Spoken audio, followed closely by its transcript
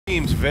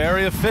Team's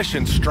very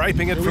efficient,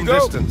 striping it from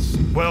distance.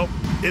 Well,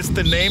 it's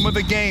the name of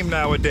the game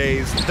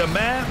nowadays. The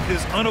math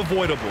is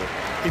unavoidable.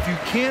 If you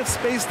can't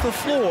space the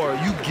floor,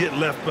 you get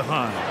left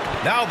behind.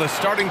 Now the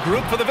starting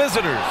group for the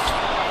visitors.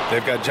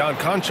 They've got John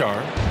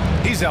Conchar.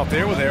 He's out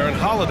there with Aaron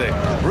Holiday.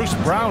 Bruce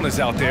Brown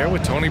is out there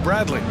with Tony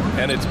Bradley.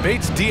 And it's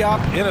Bates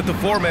Diop in at the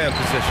four-man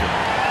position.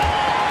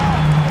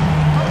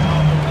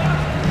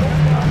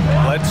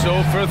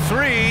 Bledsoe for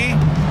three.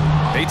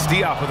 Bates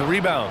Diop with a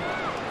rebound.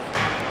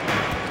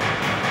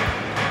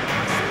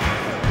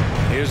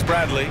 Here's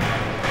Bradley.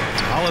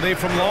 Holiday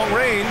from long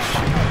range.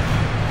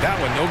 That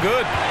one no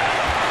good.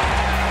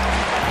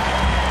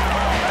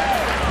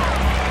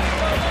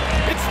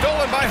 It's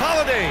stolen by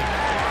Holiday.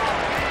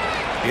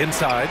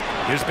 Inside,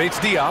 here's Bates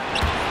Diop.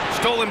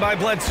 Stolen by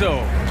Bledsoe.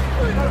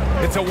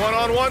 It's a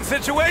one-on-one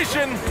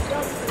situation.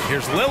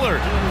 Here's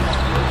Lillard.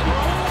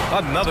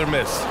 Another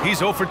miss. He's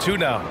 0 for 2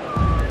 now.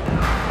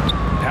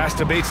 Pass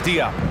to Bates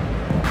Diop.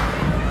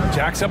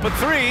 Jacks up a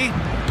three.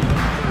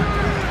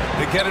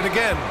 They get it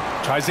again.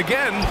 Tries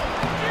again.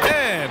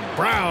 And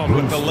Brown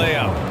with the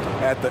layup.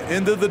 At the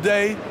end of the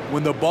day,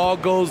 when the ball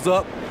goes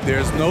up,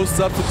 there's no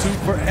substitute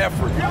for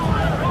effort.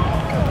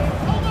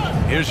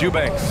 Here's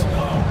Eubanks.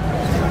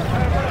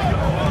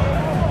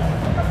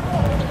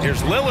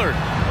 Here's Lillard.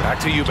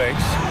 Back to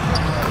Eubanks.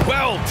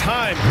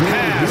 Well-timed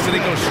pass, and he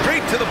goes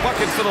straight to the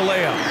bucket for the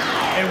layup.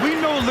 And we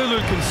know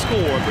Lillard can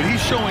score, but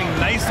he's showing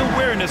nice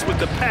awareness with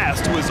the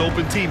pass to his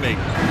open teammate.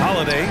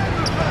 Holiday,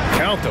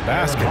 count the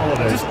basket.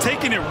 Just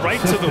taking it right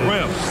to the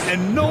rim,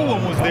 and no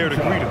one was there to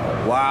greet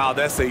him. Wow,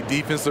 that's a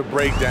defensive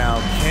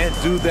breakdown. Can't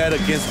do that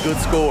against good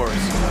scores.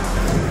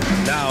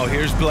 Now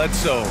here's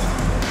Bledsoe.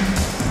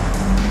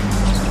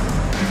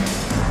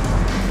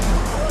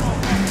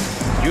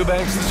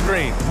 Eubanks the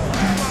screen.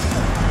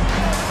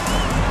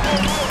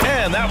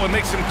 And that one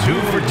makes him 2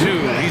 for 2.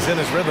 He's in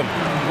his rhythm.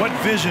 What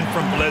vision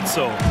from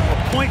Bledsoe.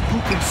 A point who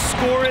can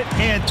score it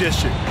and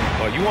dish it.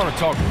 Well, you want to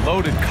talk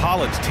loaded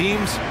college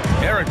teams?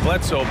 Eric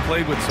Bledsoe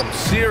played with some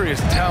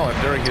serious talent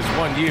during his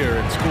 1 year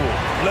in school.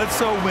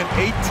 Bledsoe went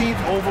 18th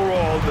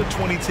overall in the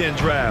 2010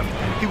 draft.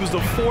 He was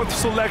the 4th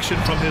selection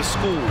from his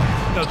school.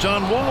 Now,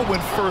 John Wall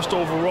went 1st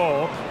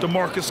overall,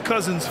 DeMarcus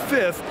Cousins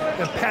 5th,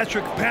 and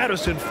Patrick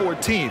Patterson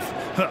 14th.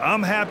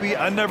 I'm happy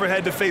I never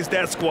had to face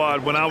that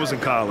squad when I was in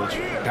college.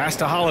 Pass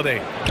to Holiday.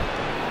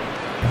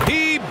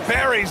 He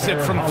buries it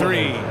from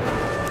three.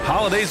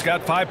 Holiday's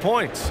got 5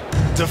 points.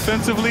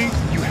 Defensively,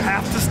 you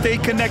have to stay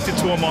connected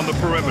to him on the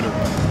perimeter.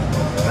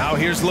 Now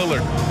here's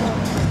Lillard.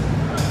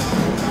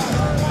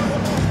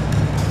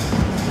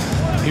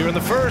 Here in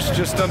the first,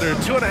 just under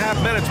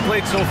 2.5 minutes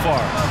played so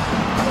far.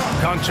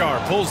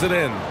 Conchar pulls it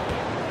in.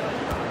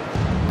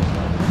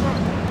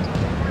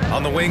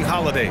 On the wing,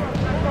 Holiday.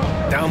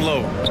 Down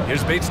low.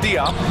 Here's Bates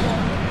Diop.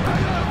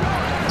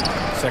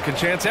 Second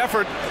chance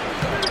effort.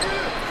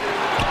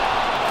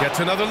 Gets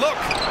another look.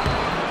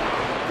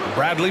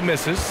 Bradley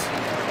misses.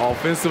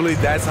 Offensively,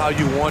 that's how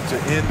you want to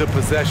end the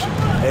possession,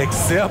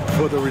 except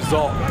for the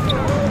result.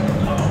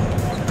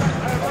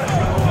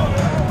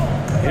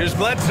 Here's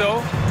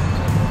Bledsoe.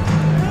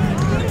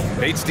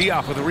 Bates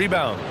Diop with a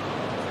rebound.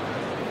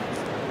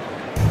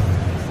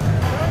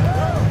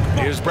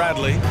 Here's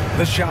Bradley.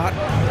 The shot.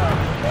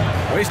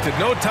 Wasted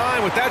no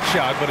time with that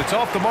shot, but it's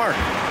off the mark.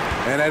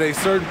 And at a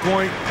certain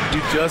point,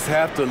 you just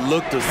have to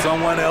look to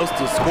someone else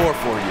to score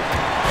for you.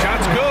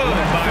 Shot's good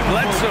by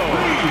Bledsoe.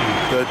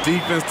 The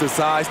defense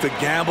decides to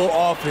gamble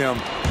off him,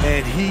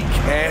 and he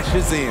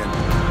cashes in.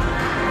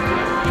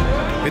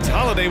 It's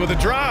Holiday with a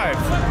drive.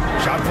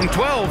 Shot from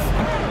 12.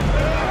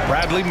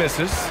 Bradley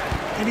misses.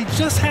 And he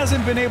just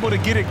hasn't been able to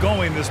get it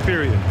going this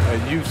period.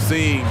 And you've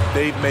seen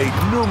they've made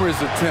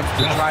numerous attempts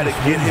to try to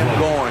get him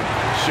going.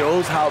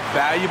 Shows how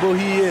valuable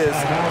he is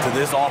to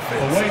this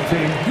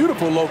offense.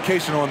 Beautiful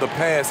location on the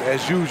pass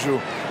as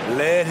usual.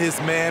 Led his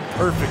man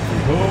perfectly.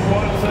 Who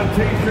wants a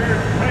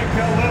t-shirt? Make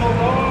a little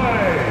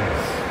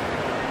noise.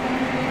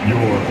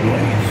 Your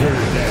Blazer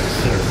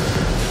dancer.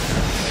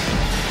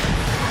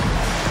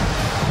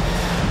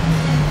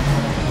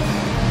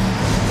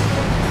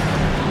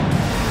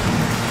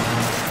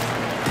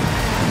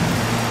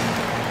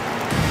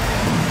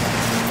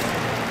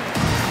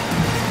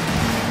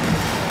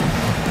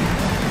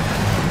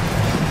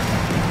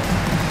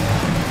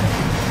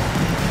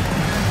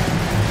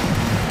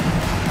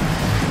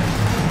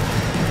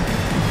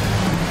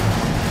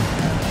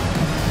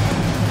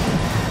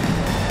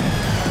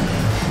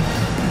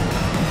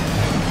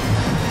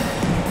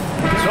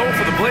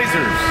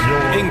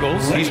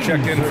 Ingles, he's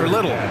checked in for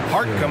Little.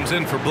 Hart comes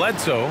in for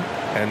Bledsoe,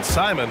 and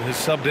Simon has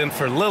subbed in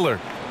for Lillard.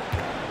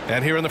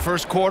 And here in the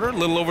first quarter, a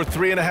little over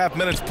 3.5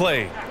 minutes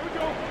played.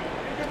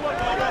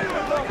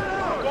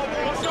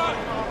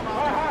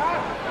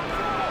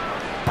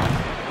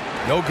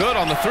 No good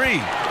on the three.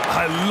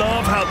 I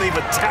love how they've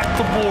attacked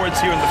the boards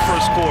here in the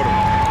first quarter.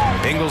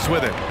 Ingles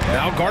with it.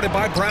 Now guarded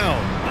by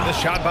Brown. The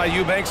shot by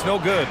Eubanks, no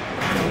good.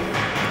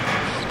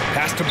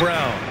 Pass to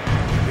Brown.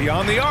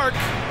 Beyond the arc.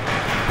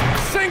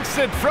 Sinks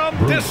it from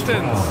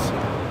distance.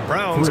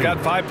 Brown's got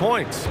 5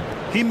 points.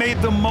 He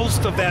made the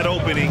most of that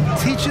opening,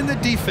 teaching the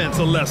defense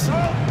a lesson.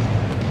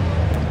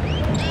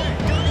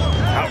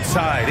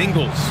 Outside,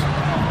 Ingles.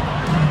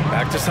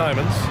 Back to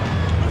Simons.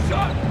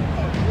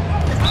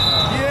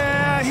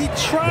 Yeah, he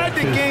tried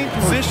to gain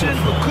position,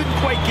 but couldn't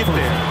quite get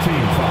there.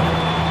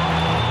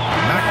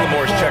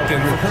 McLemore's checked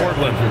in for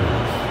Portland.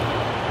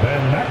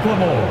 Ben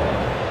McLemore.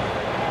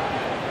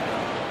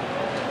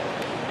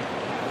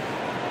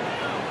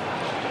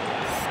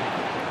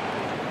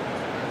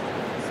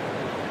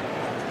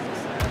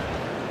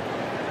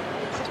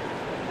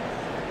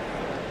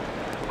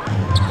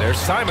 There's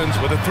Simons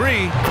with a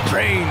three.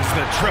 Drains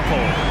the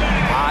triple.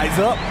 Eyes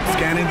up,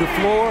 scanning the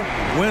floor.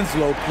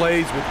 Winslow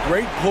plays with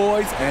great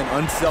poise and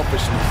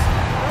unselfishness.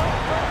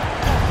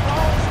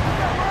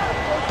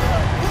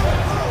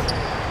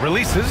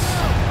 Releases.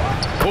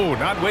 Oh,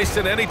 not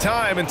wasting any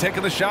time and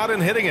taking the shot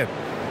and hitting it.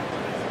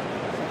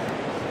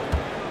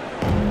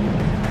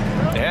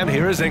 And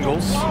here is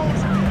Ingles.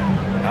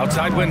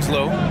 Outside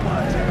Winslow.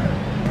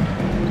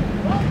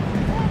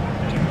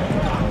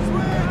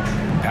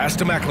 Pass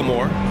to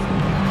McLemore.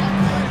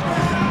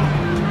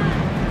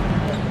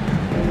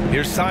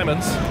 Here's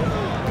Simons.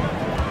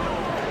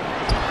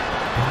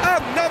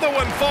 Another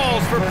one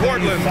falls for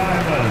Portland.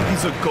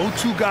 He's a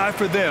go-to guy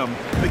for them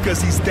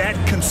because he's that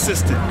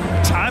consistent.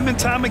 Time and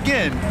time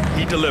again,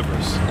 he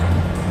delivers.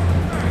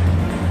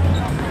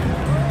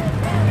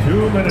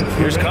 2 minutes.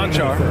 Here's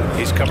Conchar.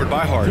 He's covered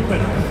by Hart. 2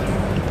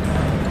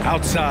 minutes.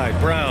 Outside,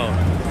 Brown.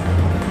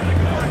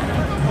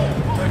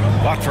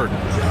 Watford.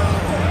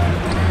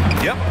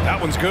 Yep, that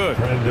one's good.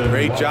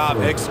 Great job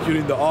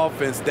executing the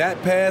offense.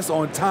 That pass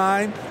on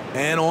time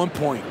and on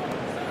point.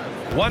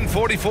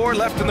 1:44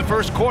 left in the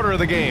first quarter of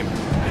the game.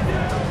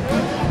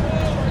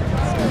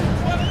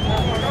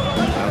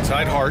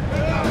 Outside Hart.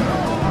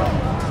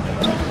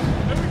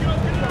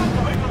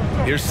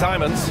 Here's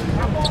Simons.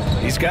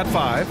 He's got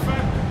 5.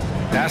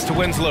 Pass to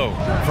Winslow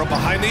from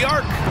behind the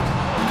arc.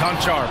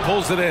 Conchar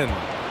pulls it in.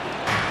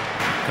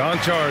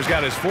 Conchar's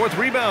got his 4th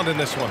rebound in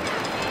this one.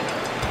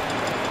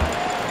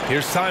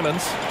 Here's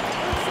Simons.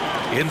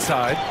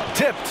 Inside.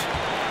 Tipped.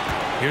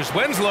 Here's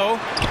Winslow.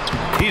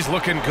 He's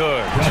looking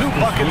good. 2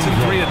 buckets in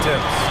 3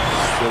 attempts.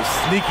 The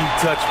sneaky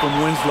touch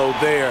from Winslow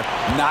there.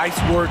 Nice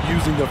work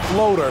using the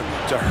floater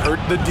to hurt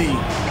the D.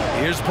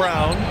 Here's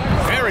Brown.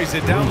 Buries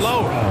it down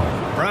low.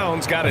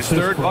 Brown's got his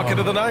 3rd bucket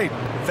of the night.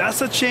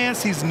 That's a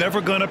chance he's never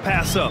going to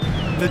pass up.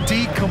 The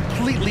D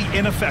completely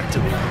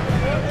ineffective.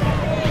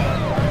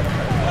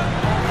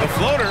 The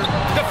floater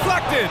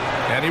deflected.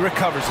 And he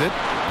recovers it.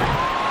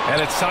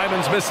 And it's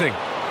Simons missing.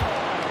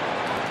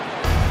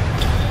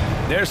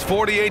 There's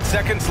 48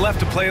 seconds left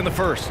to play in the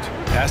first.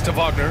 Pass to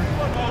Wagner.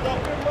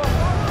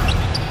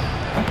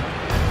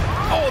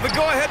 Oh, the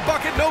go-ahead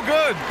bucket, no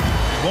good.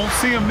 Won't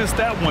see him miss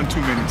that one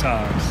too many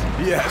times.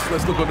 Yes,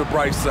 let's look on the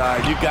bright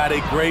side. You got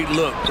a great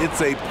look.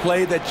 It's a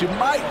play that you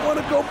might want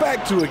to go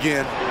back to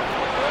again.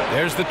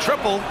 There's the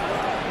triple.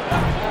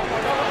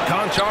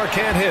 Conchar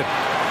can't hit.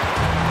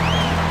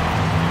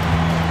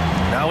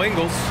 Now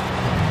Ingles.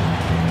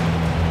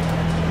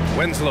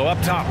 Winslow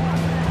up top.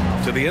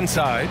 To the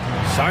inside.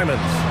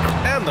 Simons.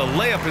 And the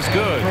layup is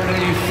good.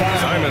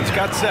 Simons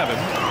got 7.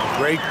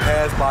 Great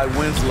pass by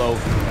Winslow.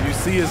 You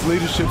see his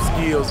leadership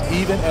skills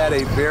even at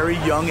a very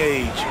young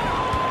age.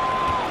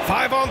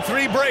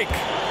 5-on-3 break.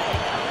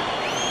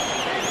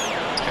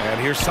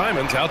 And here's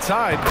Simons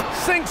outside.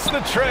 Sinks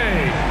the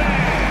tray.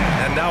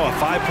 And now a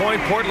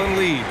 5-point Portland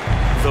lead.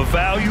 The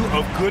value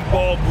of good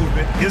ball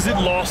movement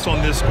isn't lost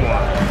on this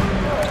squad.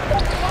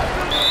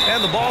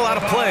 And the ball out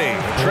of play.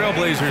 The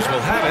Trailblazers will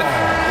have it.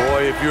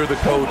 Boy, if you're the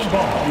coach,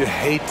 you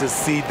hate to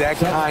see that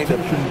kind of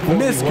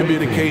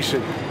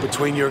miscommunication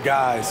between your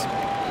guys.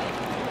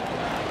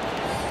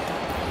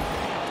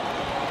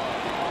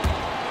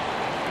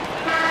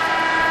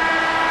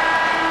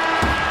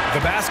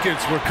 The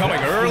baskets were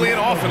coming early and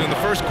often in the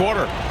first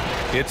quarter.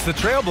 It's the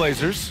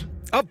Trailblazers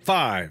up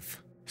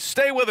 5.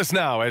 Stay with us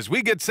now as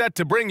we get set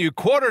to bring you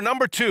quarter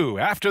number 2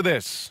 after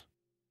this.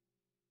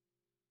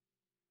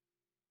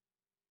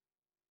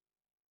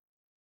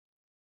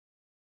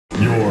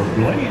 Your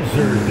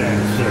Blazer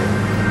Dancer.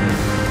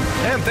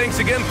 And thanks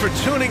again for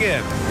tuning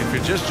in. If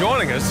you're just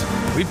joining us,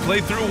 we've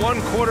played through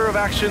 1 quarter of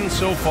action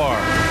so far.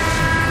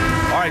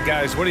 All right,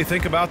 guys, what do you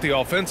think about the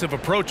offensive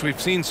approach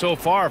we've seen so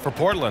far for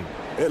Portland?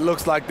 It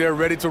looks like they're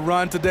ready to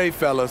run today,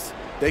 fellas.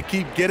 They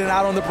keep getting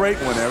out on the break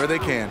whenever they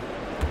can.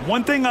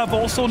 One thing I've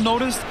also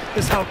noticed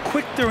is how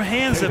quick their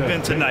hands have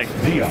been tonight.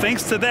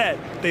 Thanks to that,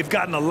 they've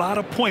gotten a lot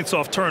of points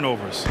off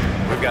turnovers.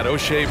 We've got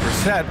O'Shea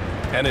Brissett,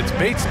 and it's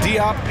Bates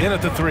Diop in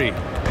at the 3.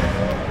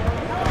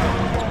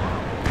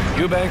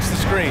 Eubanks the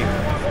screen.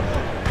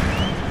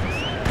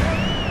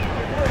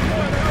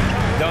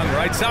 Dunn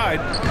right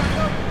side.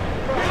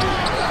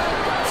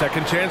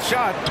 Second chance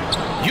shot.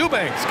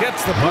 Eubanks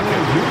gets the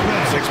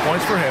bucket. 6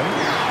 points for him.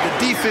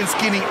 The defense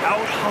getting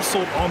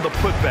out-hustled on the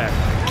putback.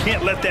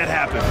 Can't let that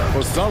happen.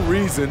 For some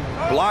reason,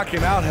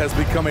 blocking out has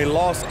become a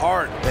lost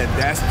art, and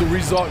that's the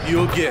result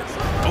you'll get.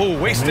 Oh,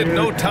 wasted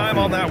no time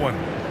on that one.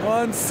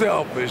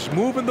 Unselfish,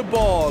 moving the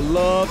ball.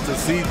 Love to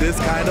see this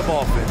kind of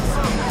offense.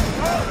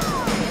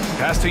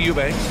 Pass to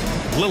Eubanks.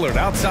 Lillard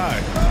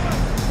outside.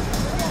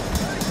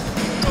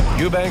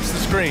 Eubanks the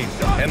screen.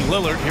 And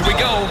Lillard, here we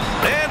go.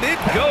 And it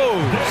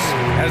goes.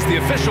 As the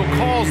official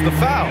calls the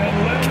foul,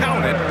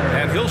 count it,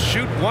 and he'll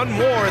shoot one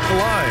more at the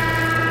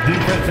line.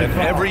 And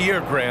every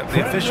year, Grant,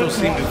 the officials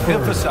seem to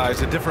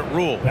emphasize a different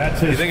rule.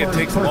 Do you think it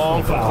takes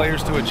long for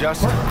players to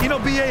adjust? You know,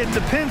 B.A., it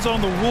depends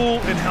on the rule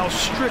and how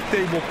strict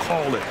they will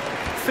call it.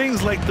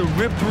 Things like the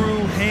rip-through,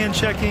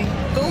 hand-checking,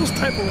 those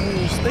type of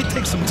rules, they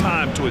take some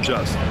time to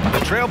adjust. The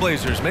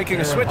Trailblazers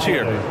making a switch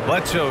here.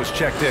 Bledsoe's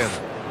checked in.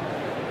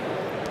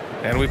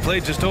 And we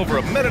played just over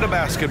a minute of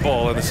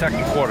basketball in the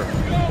second quarter.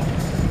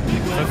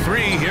 For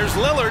three, here's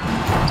Lillard.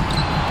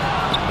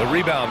 The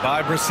rebound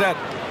by Brissett.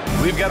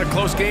 We've got a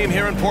close game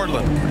here in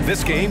Portland.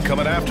 This game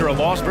coming after a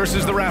loss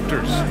versus the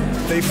Raptors.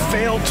 They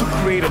failed to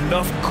create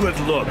enough good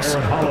looks.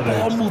 The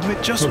ball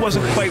movement just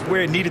wasn't quite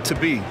where it needed to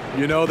be.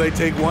 You know, they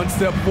take one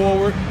step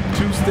forward,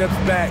 two steps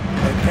back,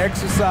 and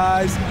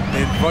exercise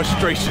in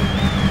frustration.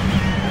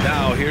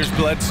 Now here's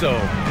Bledsoe.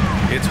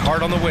 It's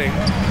Hart on the wing.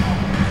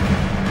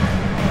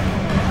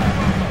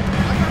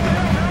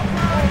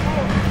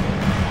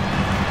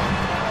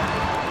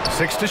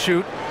 Six to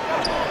shoot.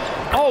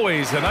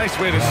 Always a nice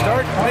way to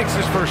start. Makes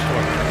his first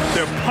one.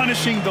 They're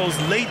punishing those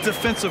late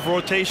defensive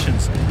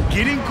rotations,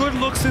 getting good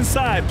looks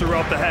inside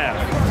throughout the half.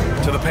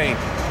 To the paint.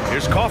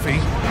 Here's Coffey.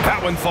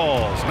 That one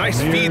falls. Nice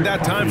feed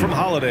that time from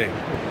Holiday.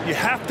 You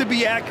have to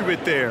be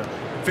accurate there.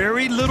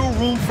 Very little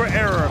room for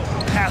error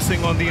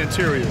passing on the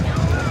interior.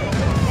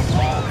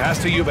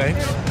 Pass to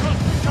Eubanks.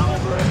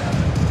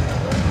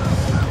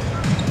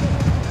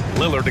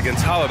 Lillard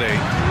against Holiday.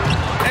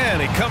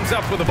 And he comes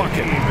up with a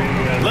bucket.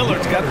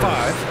 Lillard's got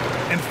 5.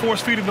 And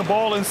force feeding the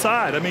ball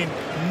inside. I mean,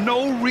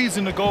 no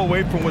reason to go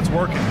away from what's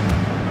working.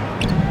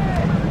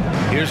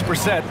 Here's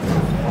Brissett.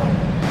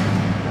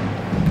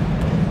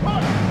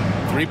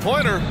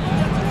 Three-pointer.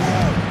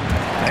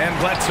 And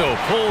Bledsoe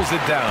pulls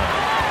it down.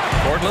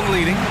 Portland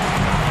leading.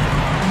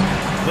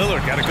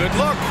 Lillard got a good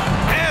look.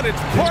 And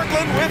it's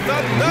Portland with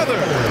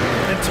another.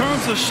 In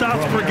terms of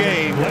shots per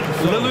game,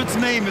 Lillard's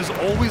name is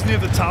always near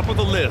the top of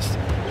the list.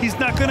 He's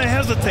not going to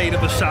hesitate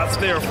if the shot's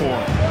there for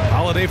him.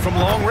 Holiday from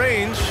long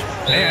range.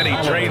 And he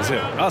drains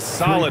it. A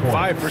solid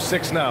 5 for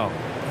 6 now.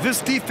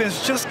 This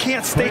defense just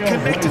can't stay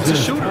connected to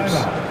shooters.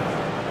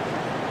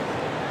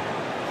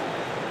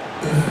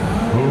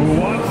 Who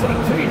wants a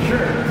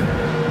t-shirt?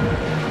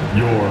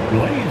 Your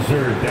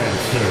Blazer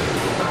dancer.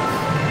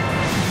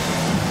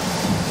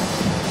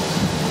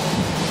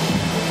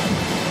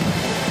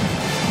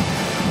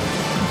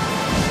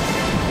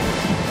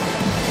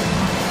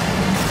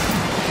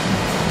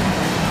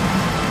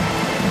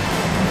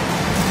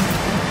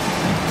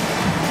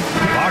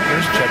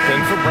 Checked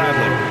in for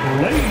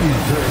Bradley.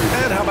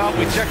 And how about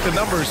we check the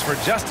numbers for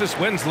Justice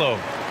Winslow?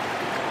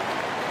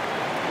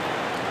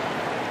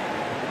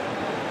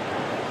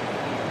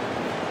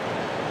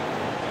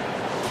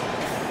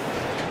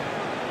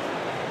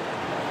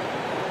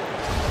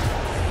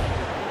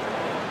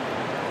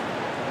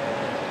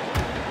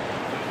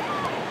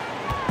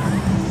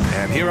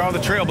 And here are the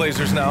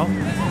Trailblazers now.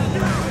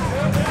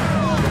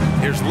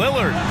 Here's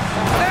Lillard.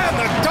 And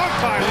the dunk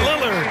by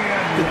Lillard.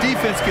 The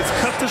defense gets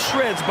cut to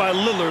shreds by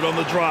Lillard on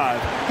the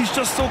drive. He's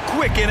just so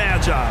quick and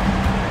agile.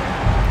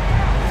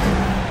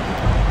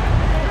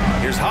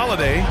 Here's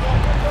Holiday.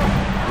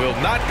 Will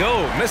not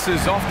go.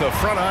 Misses off the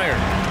front iron.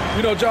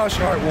 You know, Josh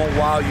Hart won't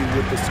wow you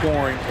with the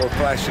scoring or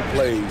flashy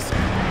plays,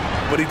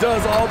 but he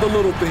does all the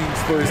little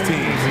things for his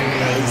teams.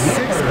 A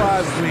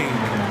 6'5" wing,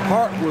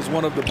 Hart was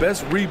one of the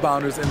best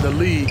rebounders in the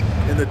league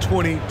in the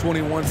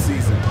 2021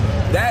 season.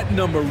 That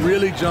number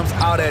really jumps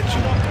out at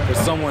you for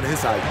someone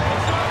his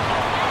height.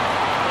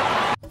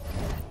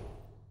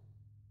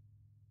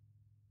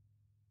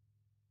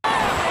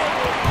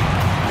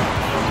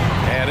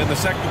 The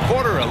second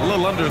quarter, a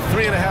little under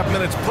 3.5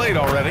 minutes played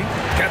already.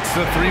 Gets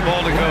the 3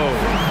 ball to go.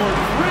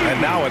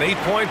 And now an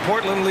 8-point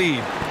Portland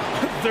lead.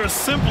 They're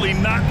simply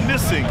not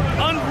missing.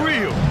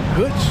 Unreal.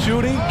 Good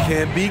shooting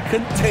can be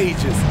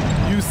contagious.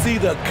 You see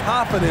the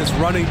confidence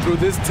running through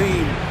this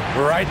team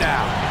right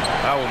now.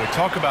 Now, when we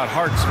talk about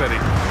Hart, Smitty,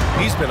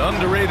 he's been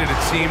underrated,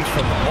 it seems,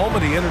 from the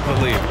moment he entered the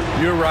league.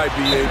 You're right,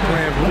 B.A.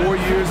 Playing 4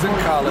 years in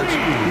college,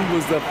 he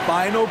was the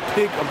final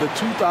pick of the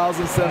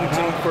 2017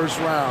 first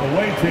round.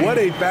 What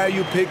a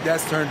value pick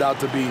that's turned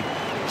out to be.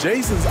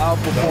 Jason's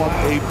outperformed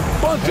a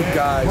bunch of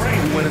guys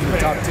who went in the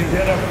top 10.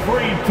 Get a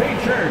free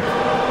t-shirt.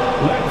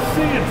 Let's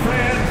see it,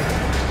 fans.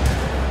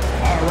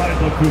 All right,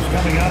 look who's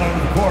coming out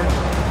onto the court.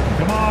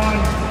 Come on,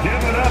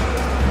 give it up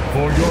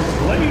for your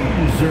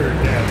Blazer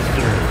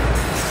dancer.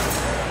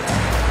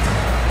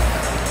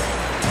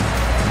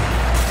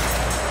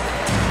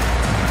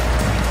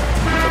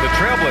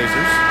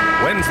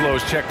 Trailblazers,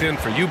 Winslow's checked in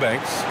for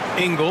Eubanks.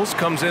 Ingles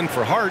comes in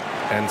for Hart,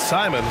 and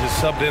Simon has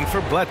subbed in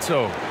for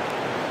Bledsoe.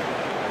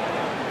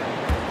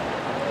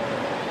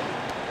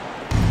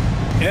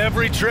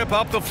 Every trip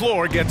up the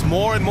floor gets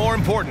more and more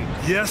important.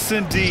 Yes,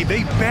 indeed.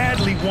 They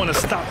badly want to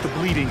stop the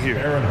bleeding here.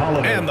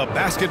 And the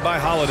basket by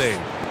Holiday.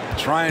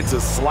 Trying to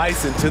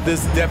slice into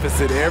this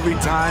deficit every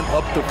time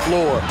up the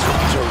floor.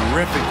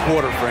 Terrific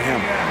quarter for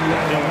him.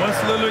 And once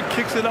Lillard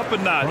kicks it up a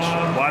notch,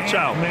 watch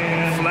out.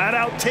 Flat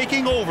out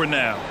taking over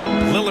now.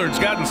 Lillard's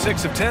gotten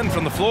 6 of 10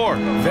 from the floor.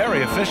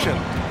 Very efficient.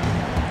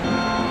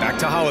 Back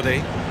to Holiday.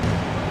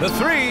 The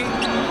three.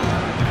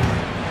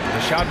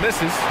 The shot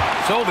misses.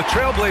 So the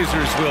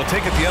Trailblazers will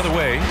take it the other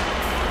way.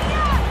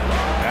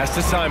 Pass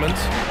to Simons.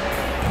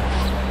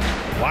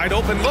 Wide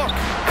open look.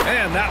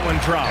 And that one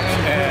drops.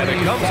 And it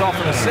comes off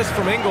an assist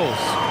from Ingles.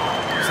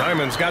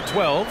 Simons got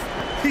 12.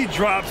 He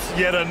drops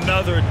yet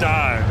another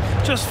dime,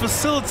 just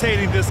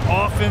facilitating this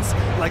offense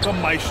like a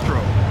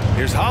maestro.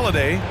 Here's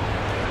Holiday.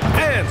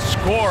 And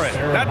score it.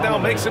 That now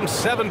makes him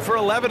 7 for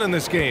 11 in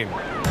this game.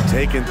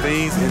 Taking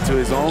things into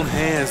his own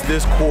hands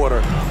this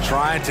quarter,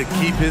 trying to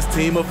keep his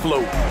team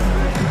afloat.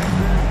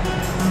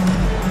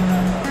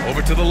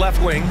 Over to the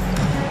left wing.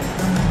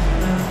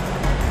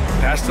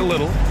 Pass to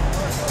Little.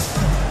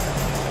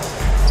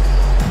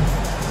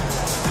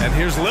 And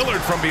here's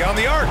Lillard from beyond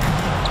the arc.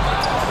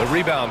 The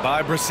rebound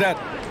by Brissett.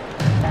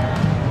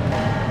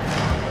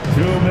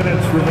 2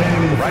 minutes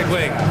remaining in the right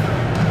wing.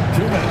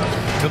 2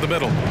 minutes. To the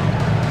middle.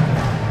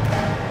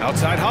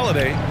 Outside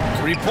Holiday.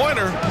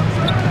 Three-pointer.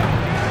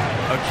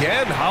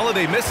 Again,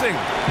 Holiday missing.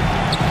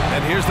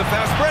 And here's the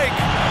fast break.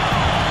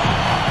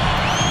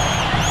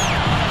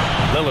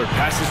 Lillard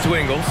passes to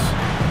Ingles.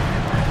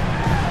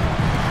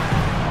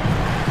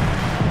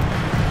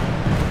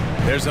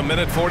 There's a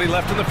minute 40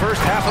 left in the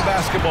first half of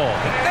basketball.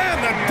 And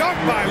the dunk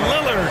by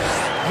Lillard.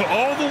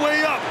 All the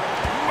way up.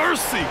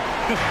 Mercy.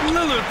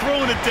 Lillard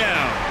throwing it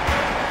down.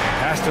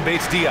 Pass to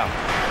Bates Diop.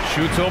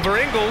 Shoots over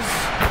Ingles.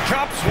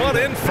 Drops one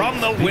in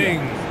from the wing.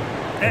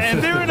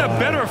 And they're in a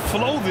better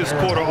flow this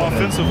quarter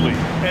offensively.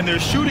 And their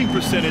shooting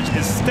percentage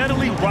is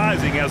steadily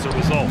rising as a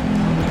result.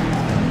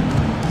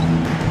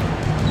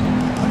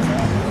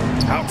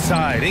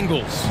 Outside,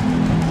 Ingles.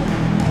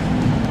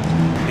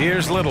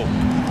 Here's Little.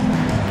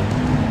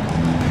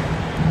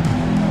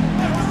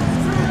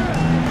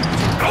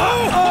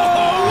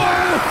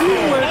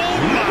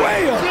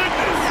 Way up.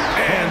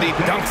 And he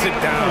dunks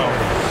it down.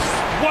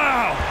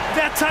 Wow,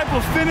 that type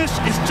of finish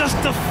is just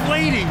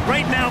deflating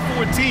right now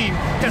for a team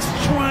that's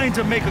trying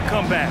to make a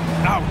comeback.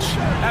 Ouch.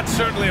 That's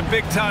certainly a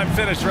big-time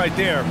finish right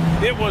there.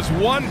 It was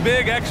one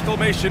big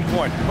exclamation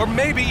point, or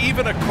maybe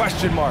even a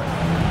question mark.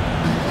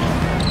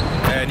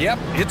 And yep,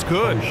 it's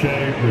good.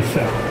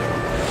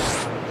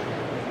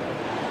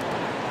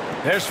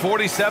 There's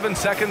 47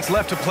 seconds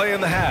left to play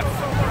in the half.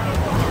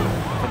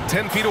 From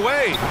 10 feet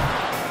away.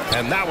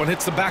 And that one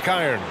hits the back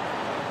iron.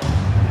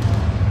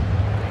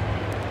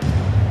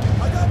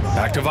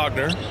 Back to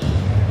Wagner.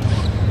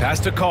 Pass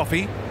to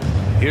Coffey.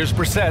 Here's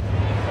Brissett.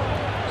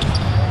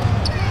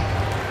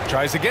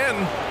 Tries again.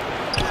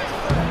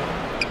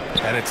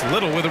 And it's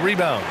Little with a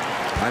rebound.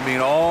 I mean,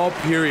 all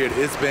period,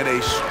 it's been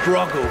a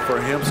struggle for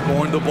him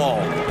scoring the ball.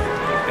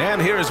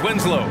 And here's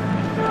Winslow.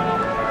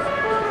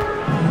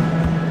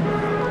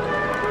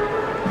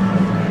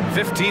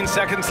 15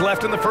 seconds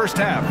left in the first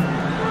half.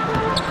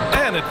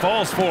 And it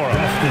falls for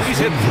him. He's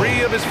hit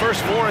 3 of his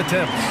first 4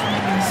 attempts.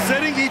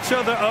 Setting each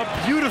other up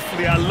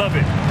beautifully. I love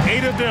it.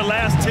 8 of their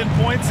last 10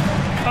 points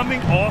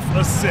coming off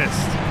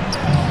assist.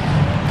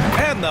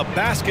 And the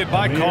basket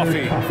by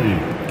Coffey.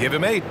 Give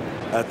him 8.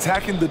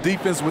 Attacking the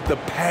defense with the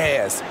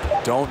pass.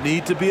 Don't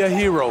need to be a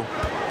hero.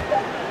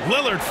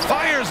 Lillard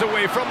fires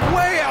away from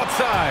way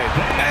outside.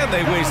 And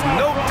they waste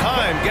no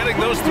time getting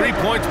those 3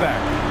 points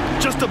back.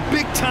 Just a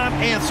big-time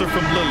answer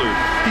from Lillard.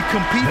 He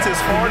competes as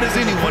hard as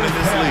anyone in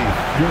this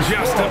league.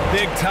 Just a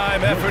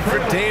big-time effort for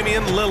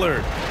Damian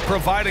Lillard,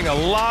 providing a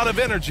lot of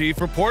energy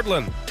for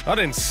Portland. An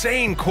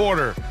insane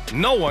quarter.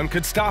 No one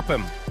could stop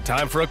him.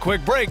 Time for a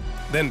quick break,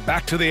 then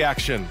back to the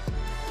action.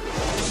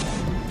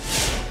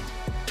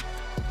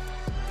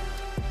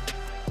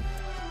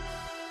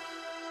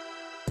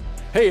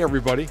 Hey,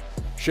 everybody.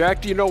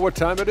 Shaq, do you know what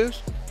time it is?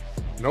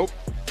 Nope.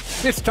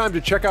 It's time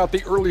to check out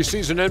the early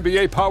season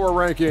NBA Power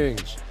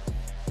Rankings.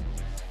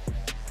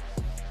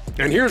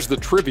 And here's the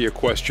trivia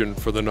question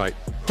for the night.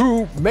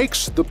 Who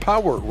makes the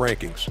Power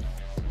Rankings?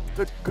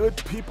 The good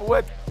people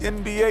at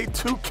NBA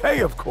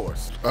 2K, of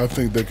course. I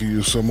think they could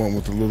use someone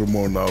with a little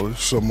more knowledge,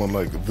 someone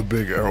like the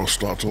big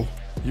Aristotle.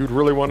 You'd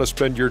really want to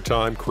spend your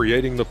time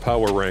creating the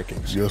Power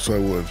Rankings. Yes, I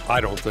would. I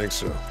don't think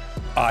so.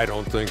 I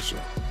don't think so.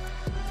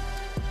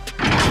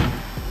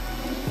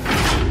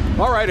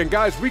 All right, and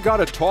guys, we got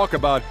to talk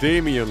about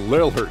Damian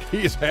Lillard.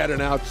 He's had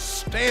an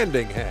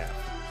outstanding half.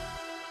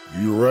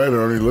 You're right,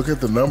 Ernie. Look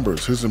at the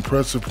numbers. His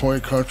impressive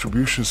point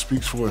contribution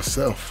speaks for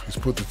itself. He's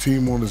put the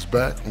team on his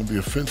back on the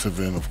offensive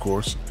end, of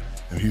course,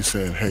 and he's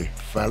saying, hey,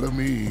 follow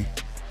me.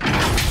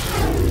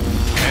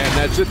 And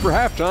that's it for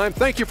halftime.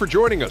 Thank you for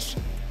joining us.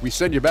 We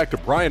send you back to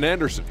Brian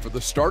Anderson for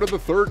the start of the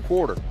third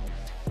quarter.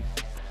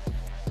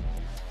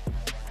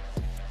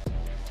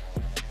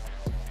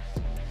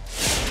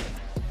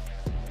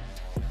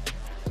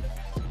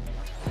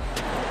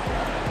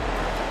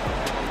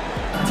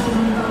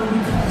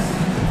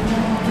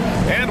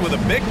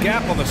 Big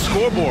gap on the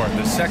scoreboard.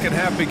 The second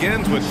half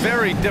begins with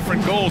very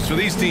different goals for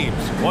these teams.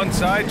 One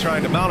side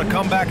trying to mount a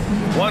comeback,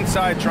 one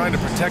side trying to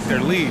protect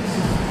their lead.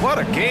 What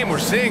a game we're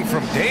seeing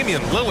from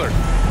Damian Lillard.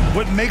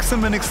 What makes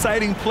him an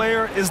exciting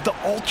player is the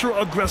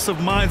ultra-aggressive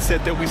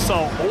mindset that we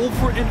saw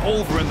over and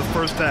over in the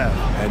first half.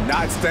 And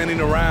not standing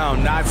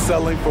around, not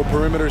settling for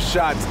perimeter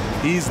shots.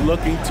 He's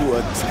looking to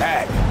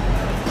attack.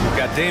 We've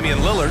got Damian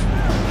Lillard,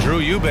 Drew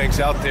Eubanks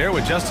out there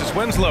with Justice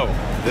Winslow.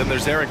 Then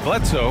there's Eric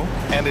Bledsoe,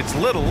 and it's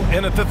Little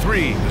in at the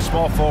 3, the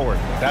small forward.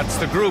 That's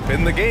the group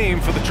in the game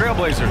for the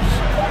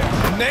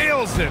Trailblazers.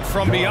 Nails it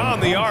from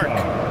beyond the arc.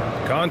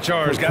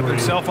 Konchar's got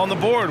himself on the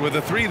board with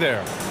a 3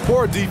 there.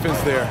 Poor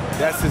defense there.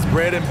 That's his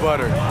bread and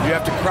butter. You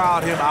have to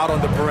crowd him out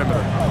on the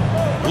perimeter.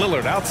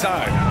 Lillard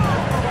outside.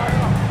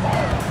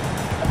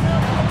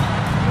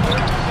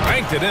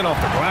 Banked it in off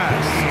the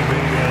glass.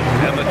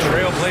 And the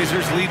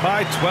Trailblazers lead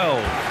by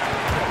 12.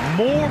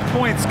 More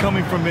points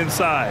coming from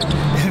inside.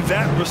 In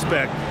that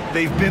respect,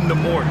 they've been the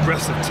more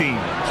aggressive team.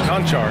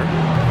 Konchar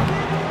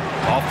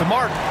off the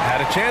mark. Had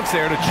a chance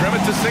there to trim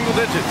it to single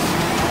digits.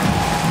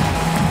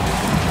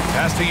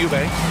 Pass to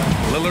Eubanks.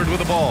 Lillard with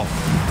the ball.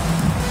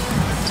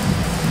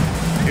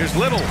 Here's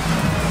Little.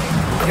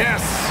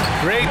 Yes,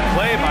 great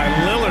play by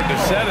Lillard to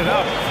set it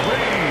up.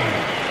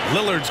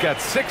 Lillard's got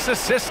 6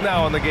 assists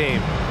now in the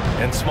game.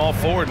 And small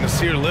forward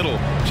Nasir Little,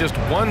 just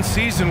 1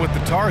 season with the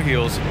Tar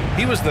Heels.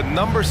 He was the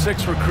number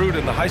 6 recruit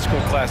in the high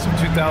school class of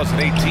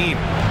 2018.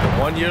 But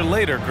 1 year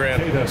later,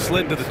 Grant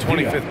slid to the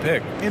 25th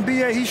pick.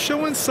 NBA, he's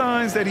showing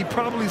signs that he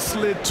probably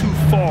slid too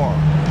far.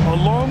 A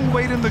long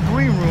wait in the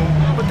green room,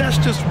 but that's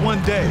just one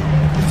day.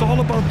 It's all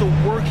about the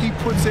work he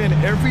puts in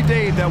every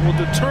day that will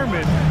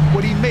determine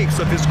what he makes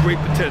of his great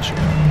potential.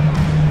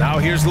 Now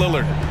here's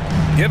Lillard.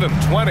 Give him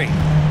 20.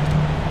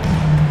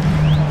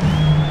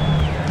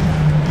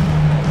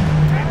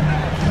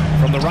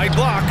 From the right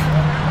block,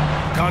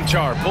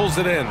 Konchar pulls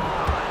it in.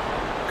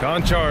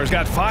 Konchar's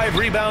got 5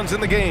 rebounds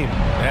in the game.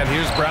 And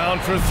here's Brown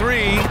for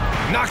 3.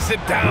 Knocks it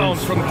down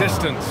from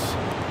distance.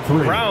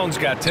 Brown's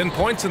got 10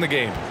 points in the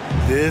game.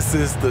 This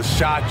is the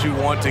shot you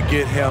want to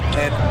get him.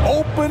 An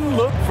open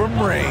look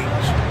from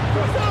range.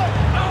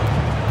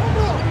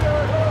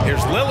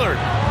 Here's Lillard.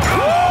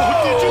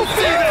 Oh, did you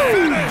see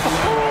that?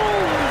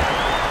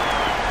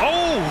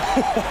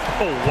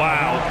 Oh,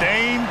 wow.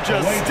 Dame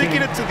just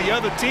sticking it to the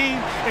other team,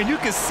 and you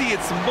can see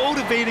it's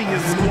motivating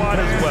his squad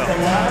as well.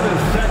 The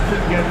loudest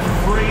section gets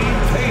free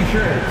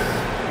T-shirts.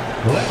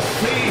 Let's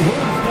see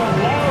who's the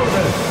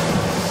loudest.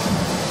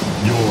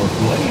 Your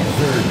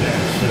Blazer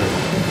dancer.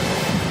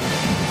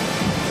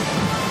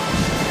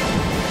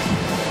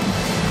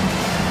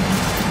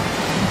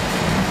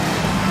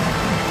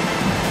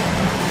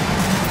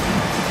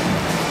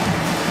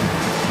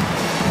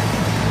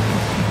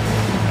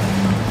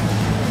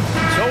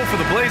 For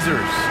the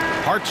Blazers,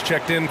 Hart's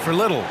checked in for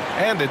Little,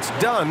 and it's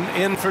Dunn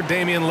in for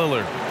Damian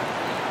Lillard.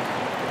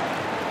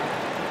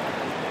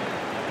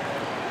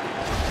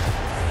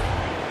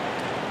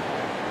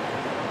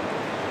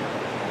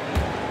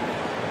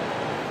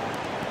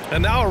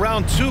 And now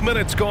around 2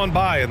 minutes gone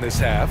by in this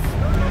half.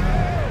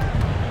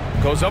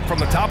 Goes up from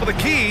the top of the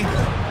key.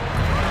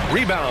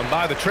 Rebound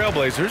by the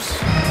Trailblazers.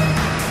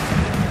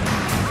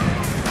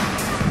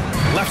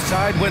 Left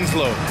side,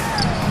 Winslow.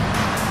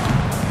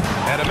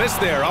 And a miss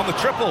there on the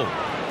triple.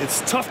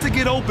 It's tough to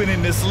get open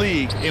in this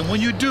league, and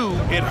when you do,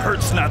 it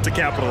hurts not to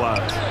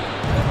capitalize.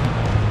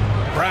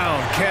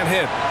 Brown can't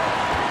hit.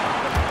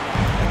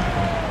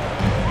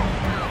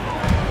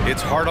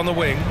 It's Hart on the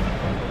wing.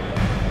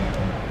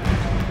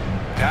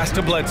 Pass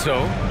to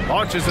Bledsoe.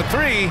 Launches a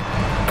 3.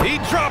 He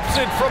drops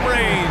it from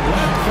range.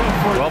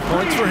 12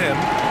 points for him.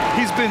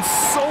 He's been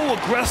so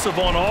aggressive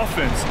on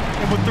offense,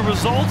 and with the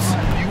results,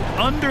 you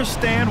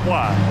understand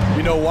why.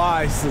 You know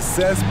why?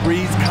 Success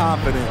breeds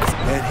confidence,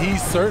 and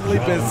he's certainly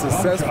been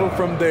successful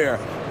from there,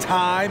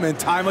 time and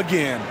time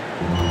again.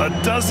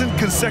 12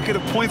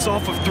 consecutive points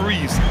off of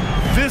 3s.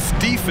 This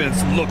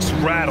defense looks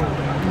rattled.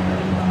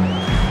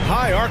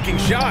 High arcing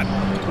shot.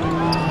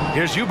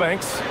 Here's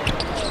Eubanks.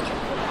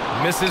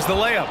 Misses the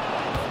layup.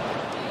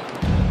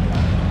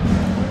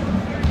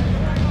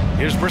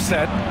 Here's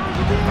Brissett.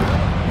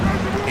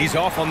 He's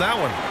off on that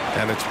one.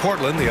 And it's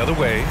Portland the other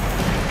way.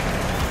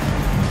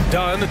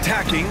 Dunn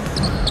attacking.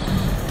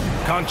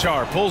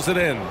 Konchar pulls it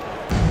in.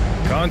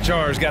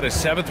 Konchar's got his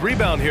 7th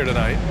rebound here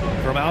tonight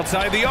from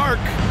outside the arc.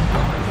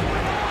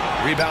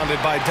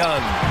 Rebounded by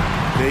Dunn.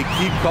 They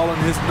keep calling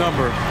his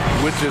number,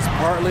 which is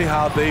partly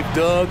how they've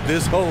dug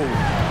this hole.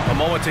 A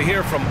moment to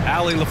hear from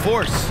Allie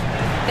LaForce.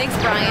 Thanks,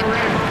 Brian.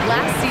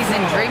 Last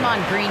season,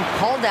 Draymond Green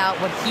called out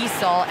what he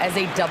saw as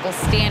a double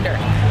standard.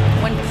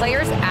 When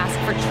players ask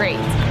for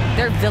trades,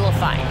 they're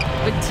vilified.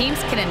 But teams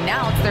can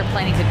announce they're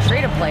planning to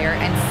trade a player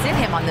and sit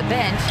him on the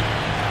bench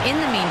in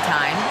the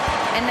meantime,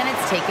 and then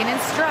it's taken in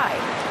stride.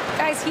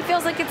 Guys, he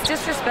feels like it's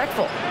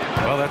disrespectful.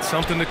 Well, that's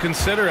something to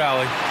consider,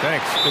 Allie.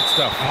 Thanks. Good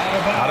stuff.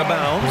 Out of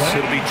bounds.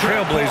 It'll be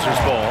Trailblazers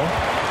ball.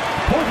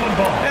 Portland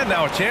ball. And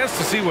now a chance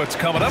to see what's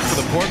coming up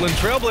for the Portland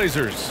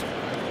Trailblazers.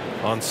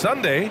 On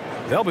Sunday,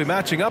 they'll be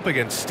matching up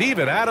against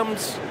Steven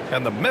Adams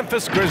and the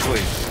Memphis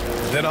Grizzlies.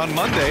 Then on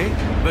Monday,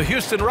 the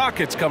Houston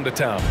Rockets come to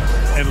town.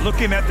 And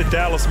looking at the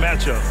Dallas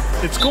matchup,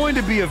 it's going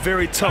to be a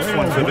very tough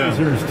one for them.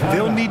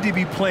 They'll need to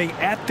be playing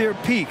at their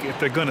peak if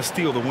they're going to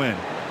steal the win.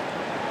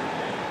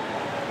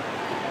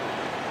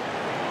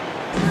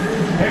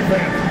 Hey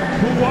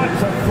fans, who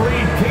wants a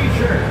free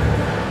t-shirt?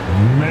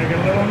 Make a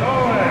little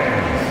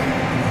noise.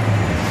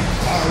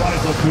 All right,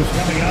 look who's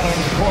coming out on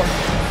the court.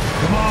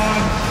 Come on,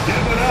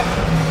 give it up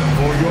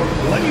for your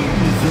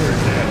Blazer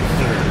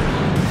dancer.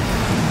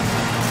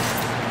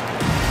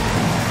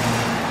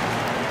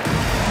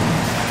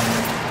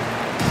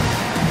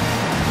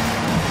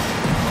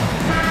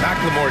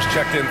 McLemore's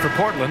checked in for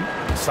Portland.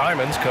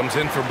 Simons comes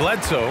in for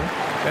Bledsoe.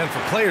 And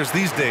for players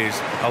these days,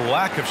 a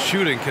lack of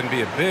shooting can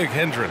be a big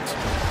hindrance.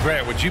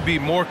 Grant, would you be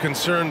more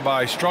concerned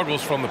by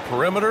struggles from the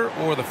perimeter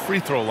or the free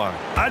throw line?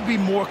 I'd be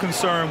more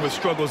concerned with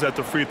struggles at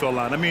the free throw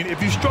line. I mean,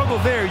 if you struggle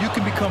there, you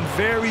can become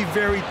very,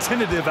 very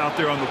tentative out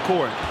there on the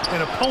court.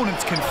 And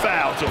opponents can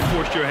foul to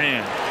force your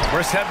hand.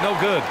 Brissett no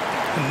good.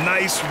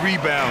 Nice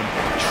rebound.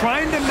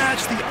 Trying to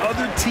match the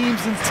other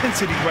team's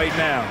intensity right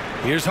now.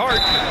 Here's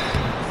Hart.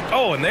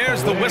 Oh, and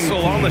there's the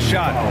whistle on the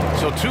shot.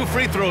 So 2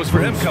 free throws for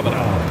him coming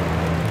up.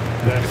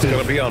 It's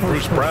going to be on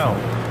Bruce Brown.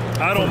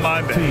 I don't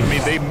mind that. I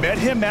mean, they met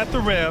him at the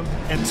rim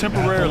and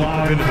temporarily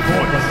prevented the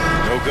points.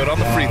 No good on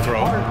the free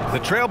throw. The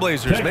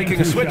Trailblazers making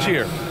a switch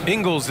here.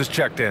 Ingles is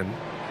checked in.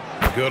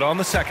 Good on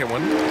the second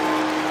one.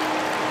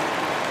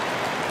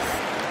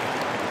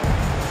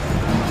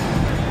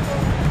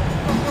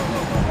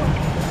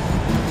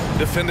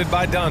 Defended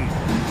by Dunn.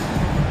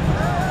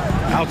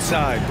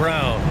 Outside,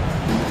 Brown.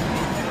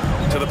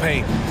 To the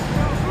paint.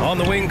 On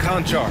the wing,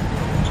 Conchar.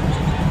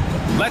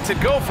 Lets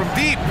it go from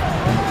deep.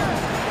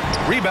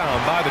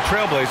 Rebound by the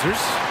Trailblazers.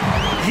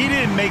 He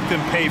didn't make them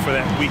pay for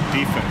that weak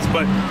defense,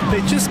 but they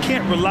just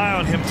can't rely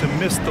on him to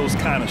miss those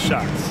kind of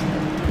shots.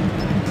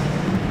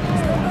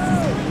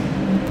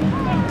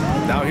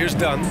 Now here's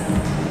Dunn.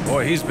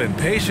 Boy, he's been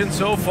patient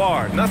so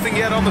far. Nothing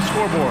yet on the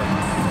scoreboard.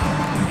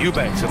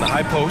 Eubanks in the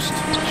high post.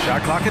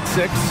 Shot clock at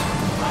 6.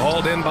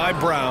 Hauled in by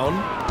Brown.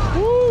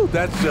 Woo,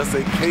 that's just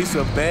a case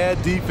of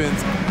bad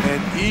defense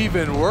and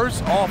even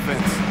worse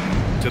offense.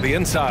 To the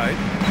inside.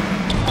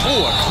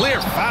 Oh, a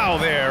clear foul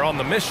there on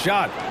the missed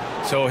shot.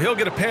 So he'll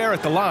get a pair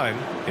at the line.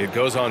 It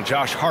goes on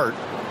Josh Hart.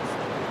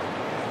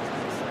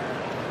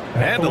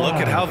 And a look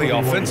at how the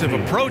offensive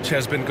approach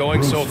has been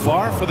going so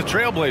far for the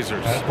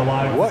Trailblazers.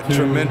 What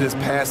tremendous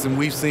passing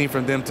we've seen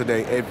from them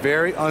today. A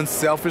very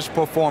unselfish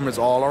performance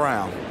all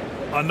around.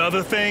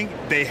 Another thing,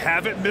 they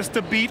haven't missed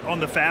a beat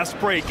on the fast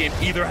break in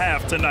either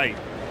half tonight.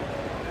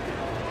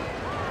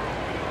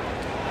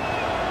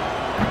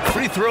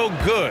 Free throw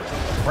good.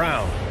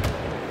 Brown.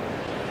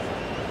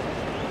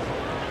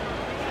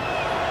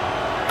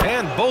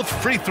 And both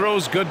free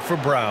throws good for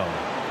Brown.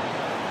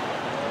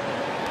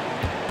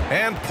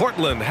 And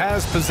Portland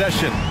has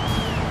possession.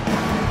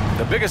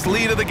 The biggest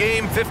lead of the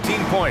game, 15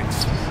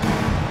 points.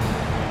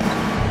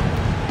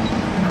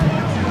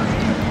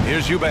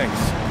 Here's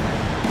Eubanks.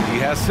 He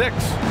has 6.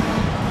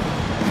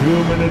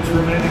 2 minutes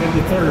remaining in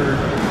the third.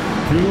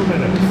 2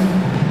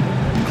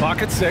 minutes.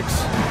 Clock at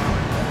 6.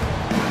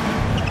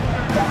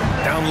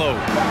 Down low.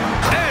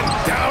 And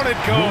down it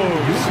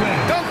goes.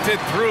 Dunked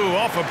it through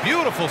off a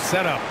beautiful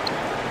setup.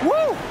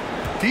 Woo!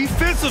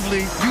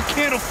 Defensively, you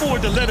can't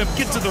afford to let him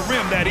get to the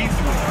rim that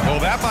easily. Well,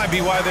 that might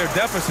be why their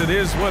deficit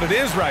is what it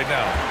is right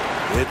now.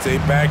 It's a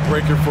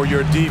backbreaker for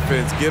your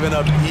defense, giving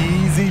up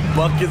easy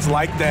buckets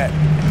like that.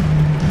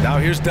 Now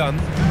here's Dunn.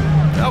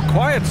 Now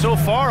quiet so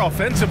far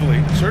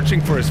offensively,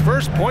 searching for his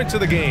first points of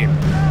the game.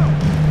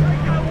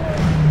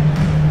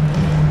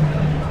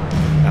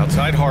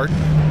 Outside Hart.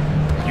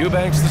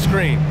 Eubanks the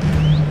screen.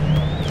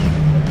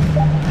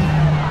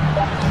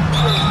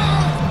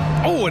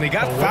 Oh, and he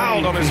got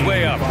fouled on his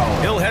way up.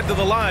 He'll head to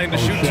the line to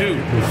shoot 2.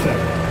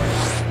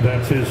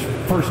 That's his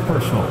first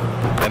personal.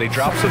 And he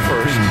drops the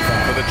first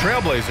for the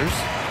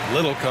Trailblazers.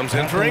 Little comes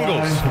in for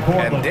Ingles.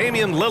 And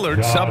Damian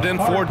Lillard subbed in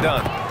for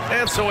Dunn.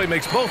 And so he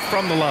makes both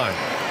from the line.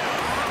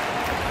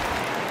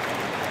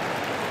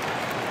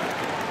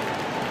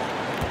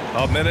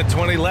 A minute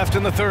 20 left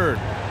in the third.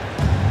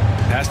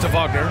 Pass to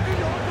Wagner.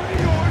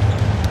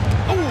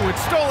 Oh,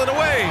 it's stolen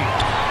away.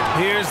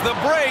 Here's the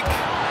break.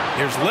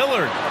 Here's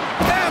Lillard.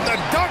 And the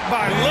dunk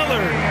by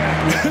Lillard.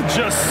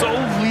 Just so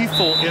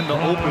lethal in the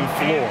open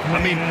floor. I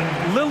mean,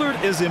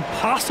 Lillard is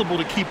impossible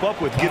to keep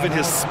up with given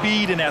his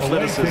speed and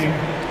athleticism.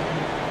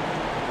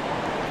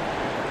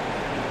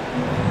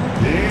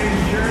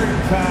 Danger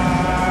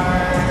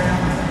time.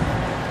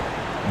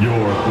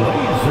 Your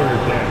Blazer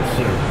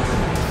dancer.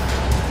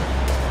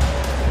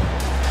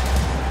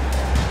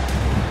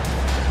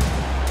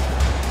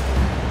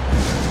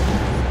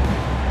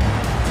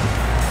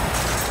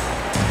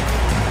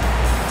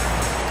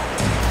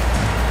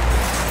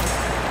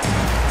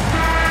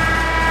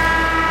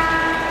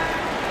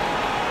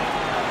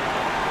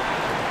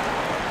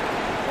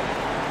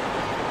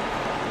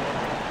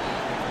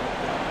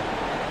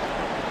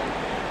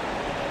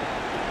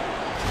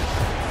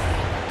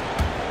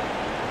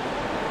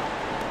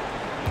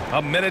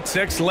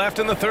 1:06 left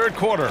in the third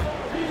quarter.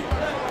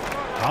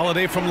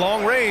 Holiday from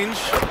long range.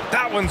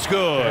 That one's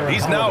good.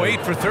 He's now 8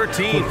 for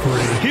 13.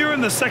 Here in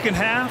the second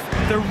half,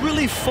 they're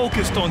really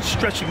focused on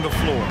stretching the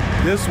floor.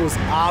 This was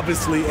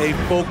obviously a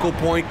focal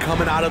point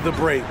coming out of the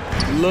break.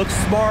 Looks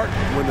smart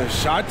when the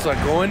shots are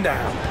going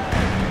down.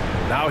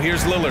 Now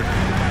here's Lillard.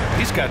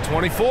 He's got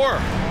 24.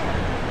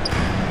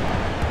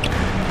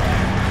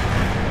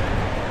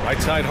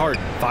 Right side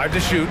Harden. 5 to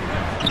shoot.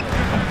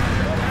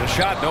 The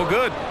shot no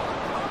good.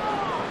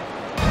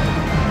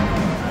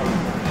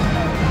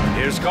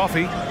 Here's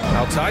Coffey.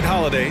 Outside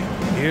Holiday.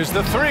 Here's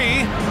the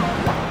three.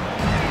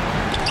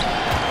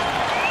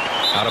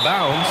 Out of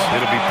bounds.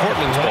 It'll be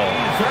Portland's ball.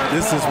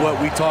 This is what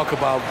we talk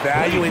about,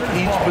 valuing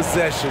each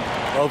possession,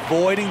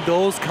 avoiding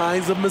those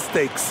kinds of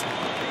mistakes.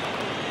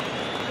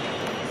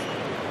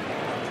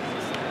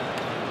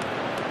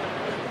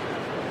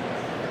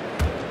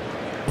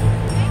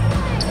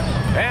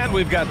 And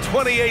we've got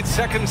 28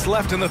 seconds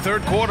left in the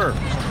third quarter.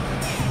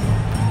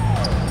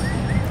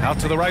 Out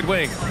to the right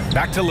wing.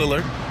 Back to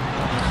Lillard.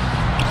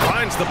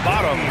 Finds the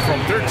bottom from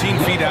 13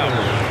 feet out.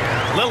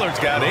 Lillard's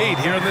got 8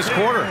 here in this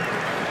quarter.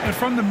 And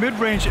from the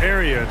mid-range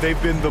area,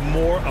 they've been the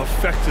more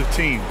effective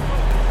team.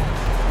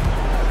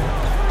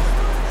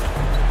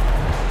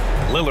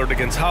 Lillard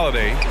against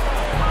Holiday.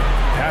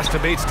 Pass to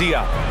Bates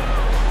Diop.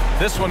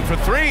 This one for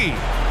 3.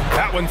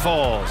 That one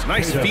falls.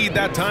 Nice feed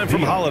that time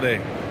from Holiday.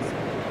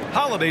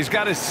 Holiday's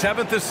got his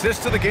 7th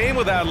assist of the game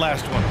with that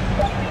last one.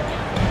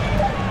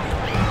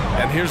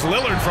 And here's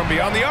Lillard from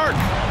beyond the arc.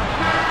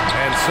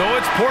 And so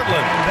it's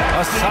Portland.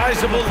 A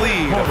sizable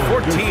lead of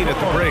 14 at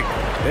the break.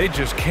 They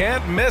just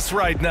can't miss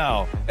right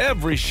now.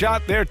 Every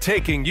shot they're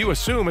taking, you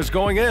assume, is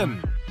going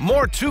in.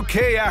 More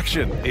 2K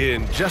action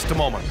in just a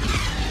moment.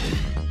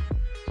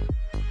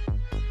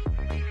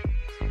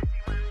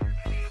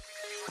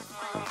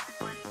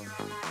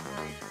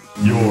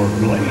 Your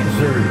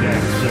Blazer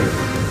Dancer.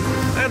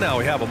 And now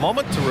we have a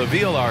moment to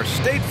reveal our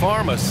State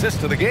Farm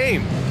assist of the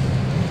game.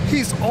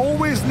 He's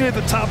always near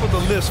the top of the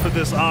list for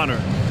this honor.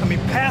 I mean,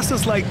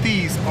 passes like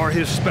these are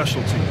his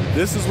specialty.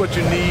 This is what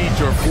you need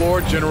your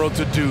floor general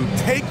to do.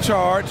 Take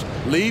charge,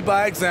 lead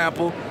by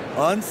example,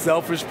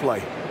 unselfish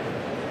play.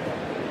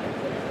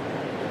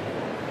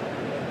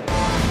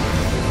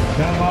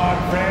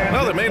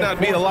 Well, there may not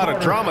be a lot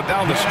of drama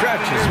down the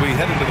stretch as we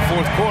head into the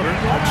fourth quarter,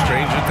 but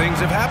stranger things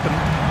have happened.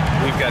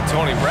 We've got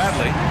Tony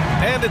Bradley,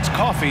 and it's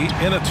Coffey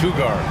in a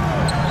 2-guard.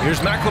 Here's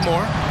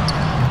McLemore.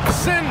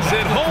 Sends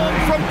it home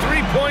from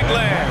three-point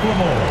land.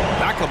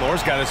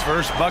 McLemore's got his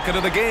first bucket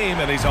of the game,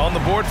 and he's on the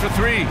board for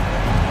 3.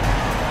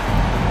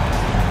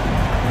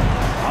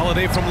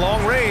 Holiday from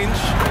long range.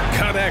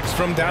 Connects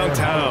from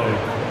downtown.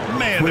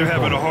 Man, they're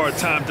having a hard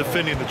time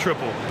defending the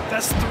triple.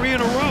 That's 3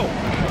 in a row.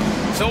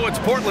 So it's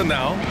Portland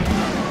now.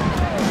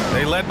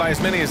 They led by as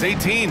many as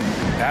 18.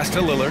 Pass to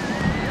Lillard.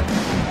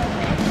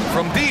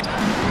 From deep.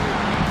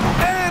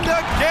 And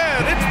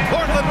again, it's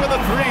Portland with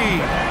a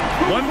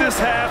 3. Won this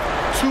half,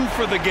 2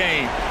 for the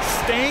game.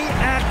 Staying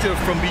active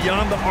from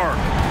beyond the arc.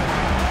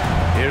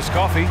 Here's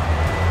Coffey.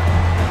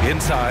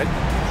 Inside.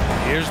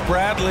 Here's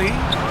Bradley.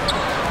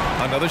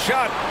 Another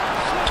shot.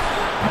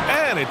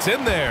 And it's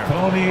in there.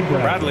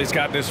 Bradley's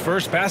gotten his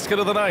first basket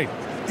of the night.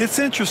 It's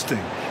interesting.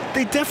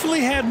 They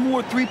definitely had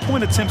more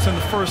three-point attempts in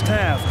the first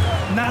half.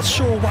 Not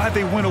sure why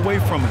they went away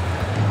from it.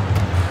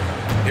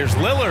 Here's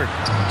Lillard.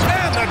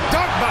 And the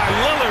dunk by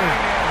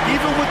Lillard.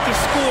 Even with the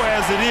score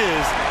as it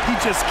is, he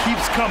just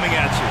keeps coming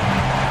at you.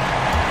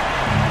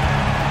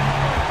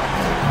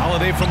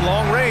 Holiday from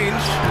long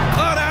range.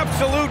 An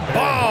absolute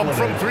bomb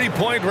from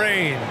three-point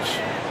range.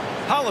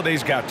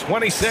 Holiday's got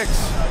 26.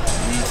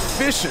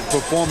 Efficient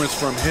performance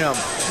from him.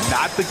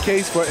 Not the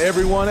case for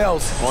everyone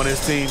else on his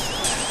team.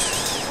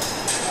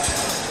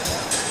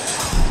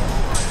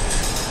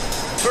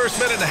 First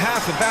minute and a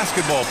half of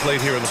basketball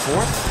played here in the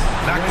fourth.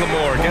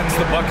 McLemore gets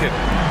the bucket.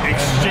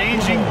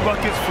 Exchanging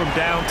buckets from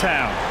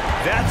downtown.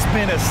 That's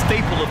been a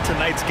staple of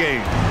tonight's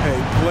game. Hey,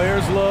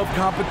 players love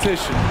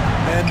competition,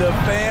 and the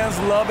fans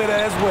love it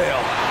as well.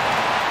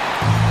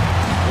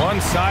 One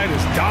side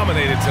is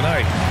dominated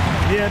tonight.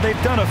 Yeah,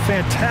 they've done a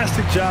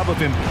fantastic job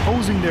of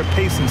imposing their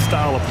pace and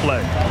style of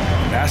play.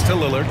 Pass to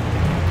Lillard.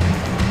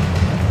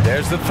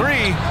 There's the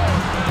 3.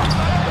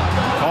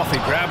 Coffey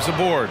grabs the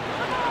board.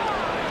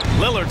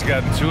 Lillard's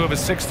gotten 2 of his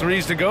 6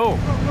 threes to go.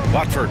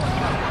 Watford.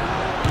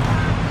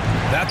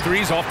 That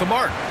 3's off the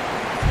mark.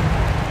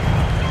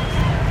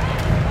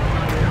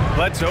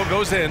 Bledsoe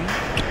goes in.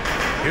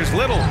 Here's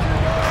Little.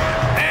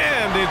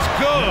 And it's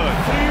good.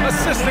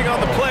 Assisting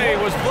on the play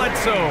was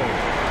Bledsoe.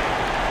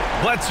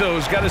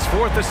 Bledsoe's got his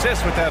 4th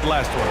assist with that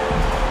last one.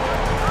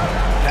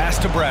 Pass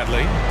to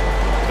Bradley.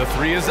 The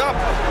 3 is up.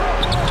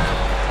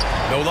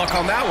 No luck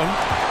on that one.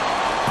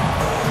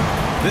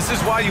 This is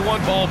why you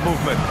want ball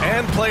movement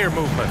and player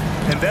movement.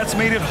 And that's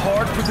made it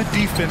hard for the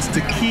defense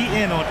to key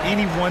in on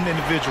any one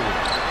individual.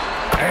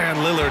 And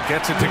Lillard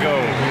gets it to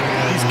go.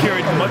 He's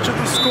carried much of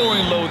the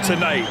scoring load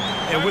tonight.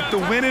 And with the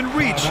win in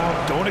reach,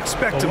 don't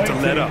expect him to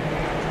let up.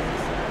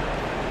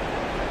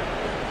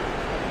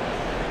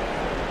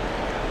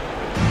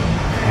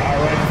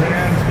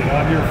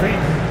 on your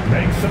feet.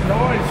 Make some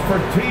noise for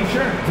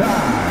T-shirt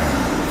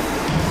time.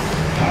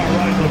 All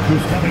right, look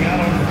who's coming out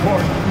on the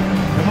court.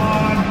 Come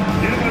on,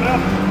 give it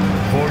up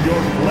for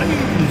your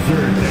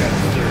laser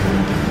dancer.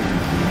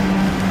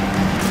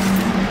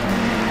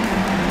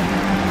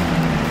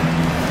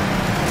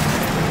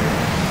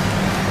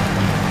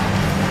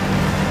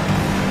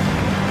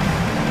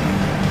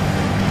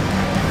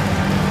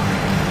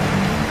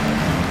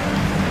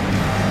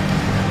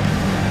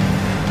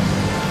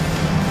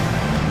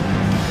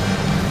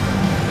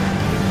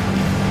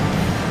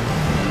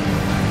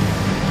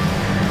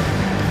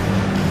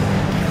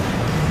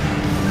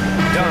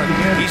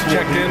 He's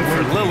checked in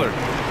for Lillard.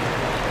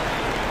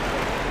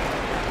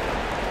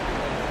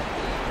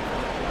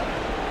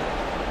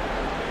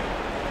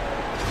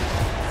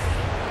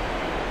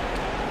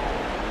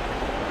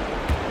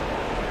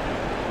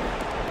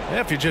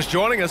 If you're just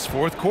joining us,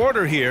 fourth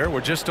quarter here. We're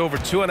just over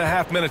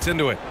 2.5 minutes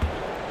into it.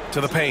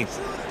 To the paint.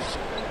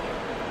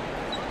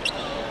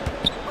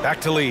 Back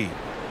to Lee.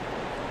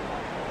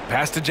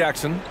 Pass to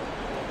Jackson.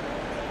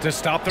 To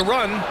stop the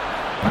run.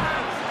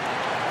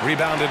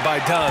 Rebounded by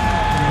Dunn.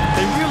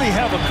 They really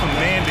have a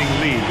commanding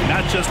lead,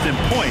 not just in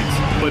points,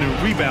 but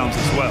in rebounds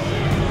as well.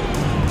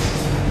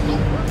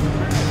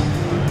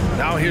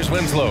 Now here's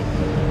Winslow.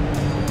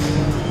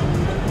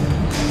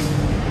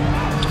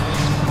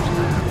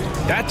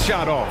 That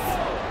shot off.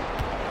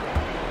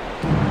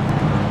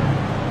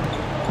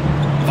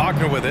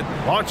 Wagner with it.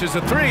 Launches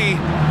a three.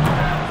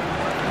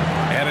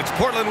 And it's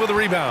Portland with a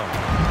rebound.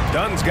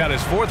 Dunn's got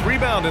his 4th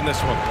rebound in this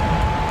one.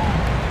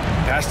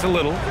 Pass to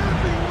Little.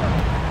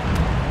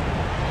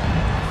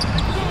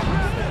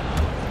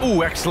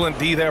 Ooh, excellent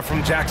D there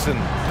from Jackson.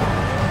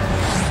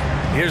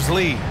 Here's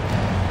Lee.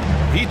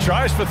 He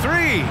tries for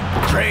 3.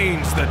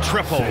 Drains the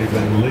triple.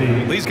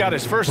 Lee's got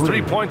his first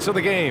 3 points of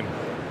the game.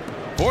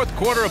 4th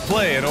quarter of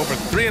play, and over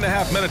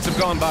 3.5 minutes have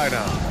gone by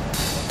now.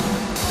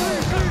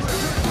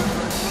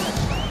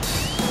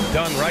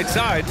 Dunn right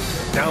side,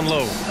 down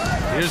low.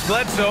 Here's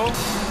Bledsoe.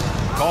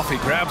 Coffey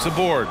grabs a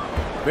board.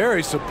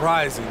 Very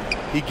surprising.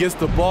 He gets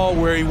the ball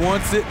where he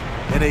wants it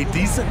in a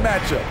decent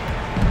matchup.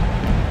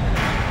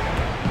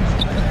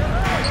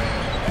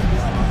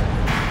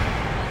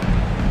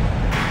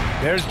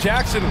 There's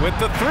Jackson with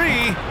the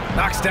 3.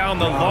 Knocks down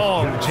the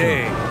long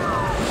J.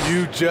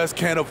 You just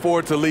can't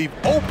afford to leave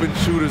open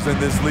shooters in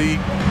this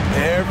league.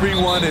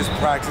 Everyone is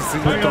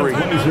practicing the 3.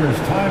 Blazers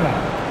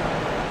timeout.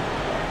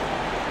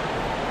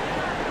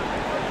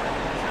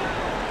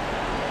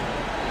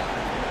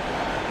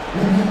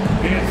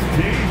 It's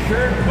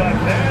T-shirt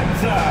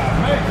bonanza.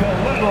 Make a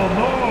little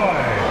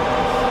noise.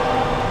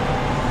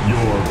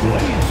 Your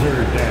Blazer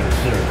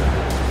dancer.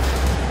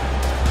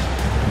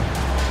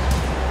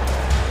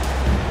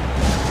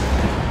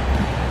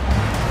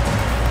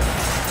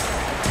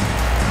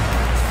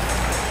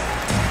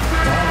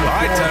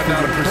 Time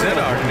now to present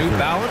our New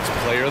Balance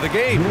Player of the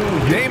Game,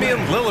 Damian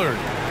Lillard.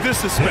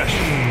 This is special.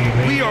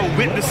 We are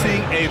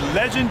witnessing a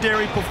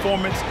legendary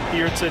performance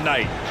here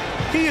tonight.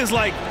 He is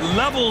like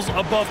levels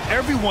above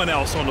everyone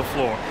else on the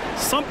floor.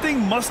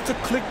 Something must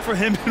have clicked for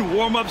him in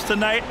warm-ups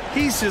tonight.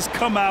 He's just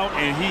come out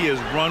and he has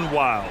run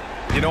wild.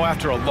 You know,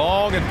 after a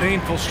long and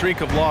painful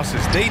streak of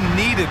losses, they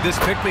needed this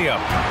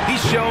pick-me-up. He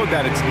showed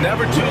that it's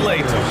never too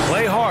late to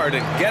play hard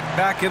and get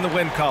back in the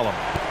win column.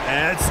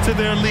 Adds to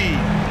their lead.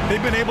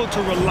 They've been able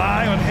to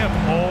rely on him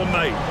all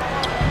night.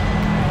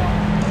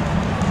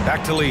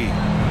 Back to Lee.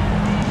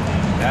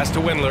 Pass to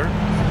Windler.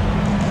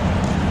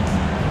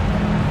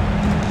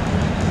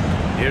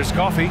 Here's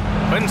Coffey.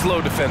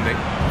 Winslow defending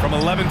from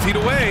 11 feet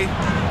away.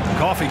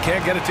 Coffey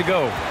can't get it to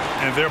go.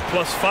 And they're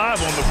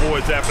 +5 on the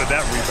boards after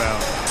that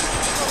rebound.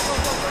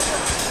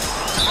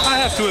 I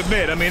have to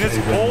admit, I mean, it's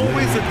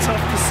always a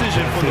tough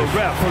decision for the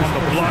ref on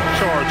the block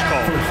charge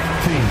call.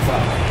 First team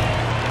foul.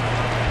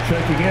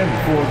 Checking in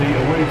for the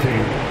away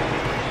team.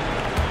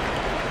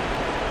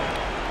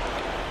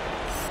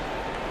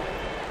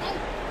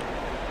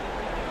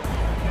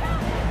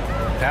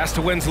 Pass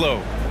to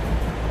Winslow.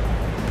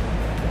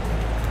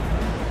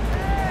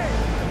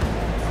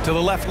 To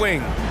the left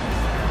wing.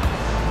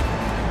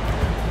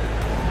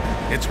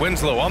 It's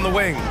Winslow on the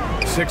wing.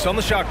 6 on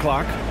the shot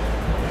clock.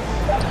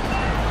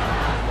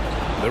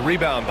 The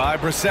rebound by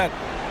Brissett.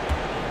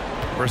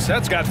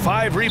 Brissett's got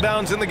 5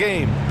 rebounds in the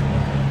game.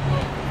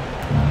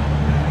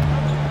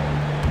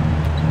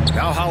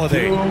 Now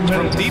Holiday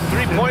from deep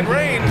 3-point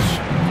range.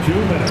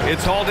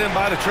 It's hauled in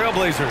by the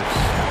Trailblazers.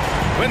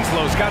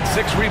 Winslow's got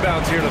 6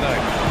 rebounds here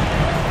tonight.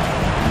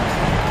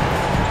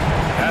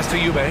 Pass to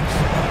Eubanks.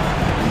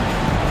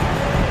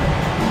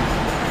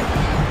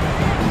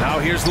 Now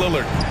here's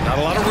Lillard. Not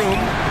a lot of room.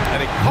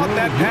 And he caught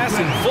that pass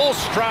in full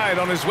stride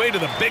on his way to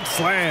the big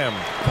slam.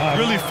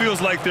 Really feels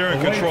like they're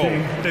in control.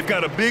 They've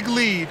got a big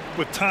lead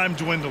with time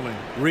dwindling.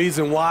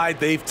 Reason why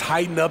they've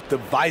tightened up the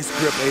vice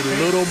grip a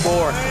little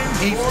more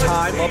each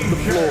time up the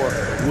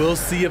floor. We'll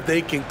see if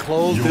they can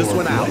close this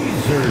one out.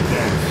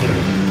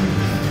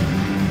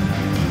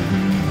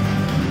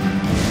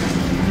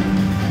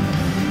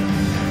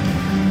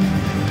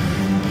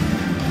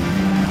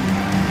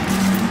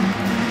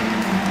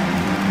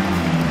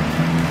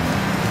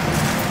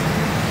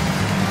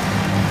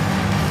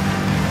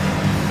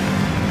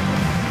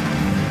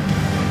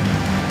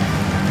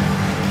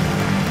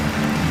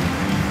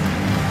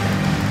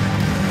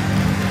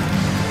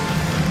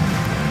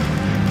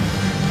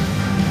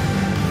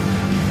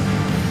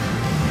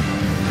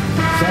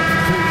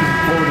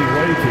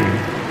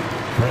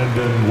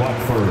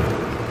 Watford.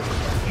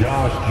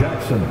 Josh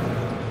Jackson.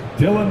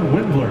 Dylan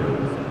Windler.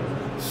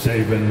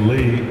 Saban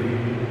Lee.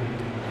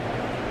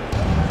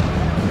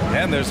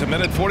 And there's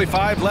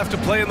 1:45 left to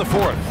play in the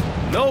fourth.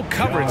 No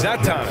coverage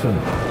that time.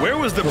 Where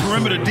was the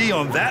perimeter D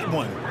on that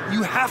one?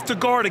 You have to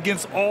guard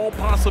against all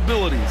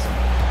possibilities.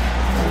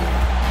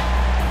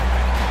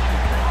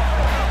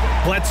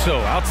 Bledsoe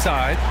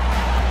outside.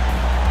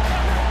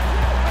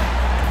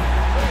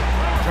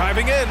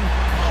 Driving in.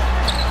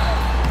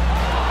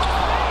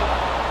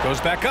 Goes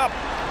back up.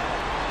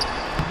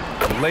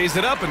 Lays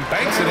it up and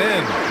banks it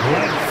in.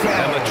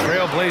 And the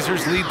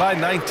Trailblazers lead by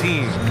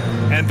 19.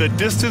 And the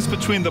distance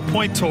between the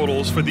point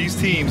totals for these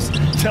teams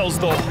tells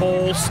the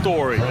whole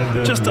story.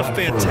 Just a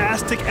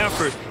fantastic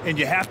effort, and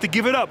you have to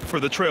give it up for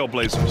the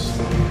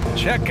Trailblazers.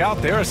 Check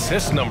out their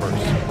assist numbers.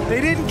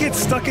 They didn't get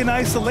stuck in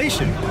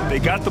isolation. They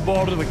got the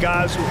ball to the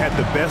guys who had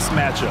the best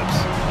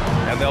matchups.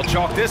 And they'll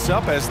chalk this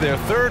up as their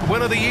third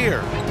win of the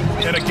year.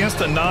 And against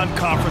a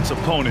non-conference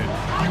opponent,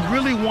 you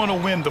really want to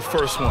win the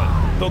first one.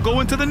 They'll go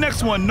into the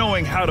next one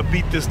knowing how to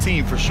beat this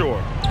team for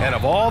sure. And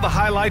of all the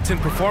highlights and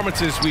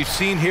performances we've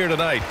seen here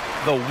tonight,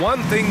 the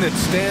one thing that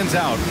stands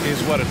out is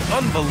what an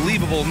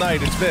unbelievable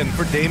night it's been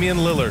for Damian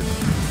Lillard.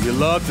 You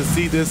love to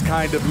see this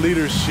kind of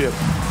leadership,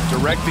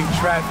 directing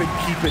traffic,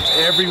 keeping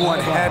everyone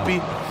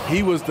happy.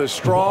 He was the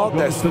straw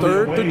that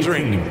stirred the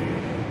drink.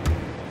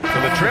 For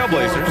the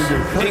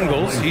Trailblazers,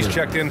 Ingles, he's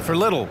checked in for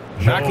Little.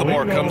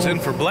 McLemore comes in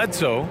for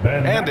Bledsoe,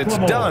 and it's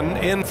Dunn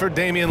in for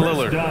Damian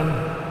Lillard.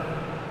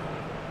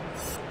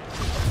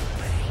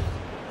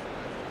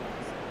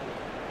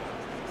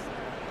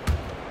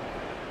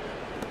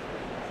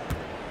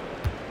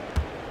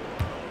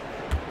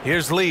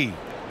 Here's Lee,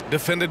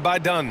 defended by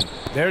Dunn.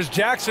 There's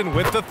Jackson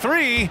with the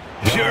three.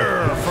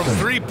 Pure from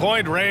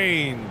three-point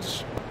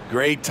range.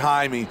 Great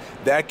timing.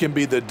 That can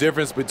be the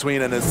difference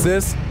between an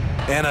assist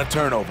and a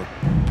turnover.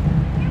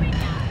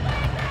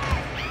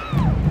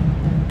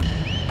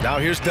 Now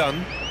here's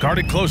Dunn,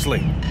 guarded closely.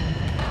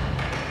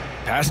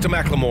 Pass to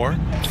McLemore.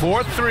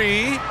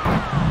 4-3.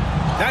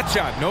 That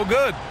shot, no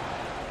good.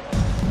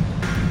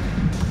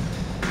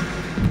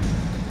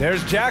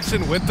 There's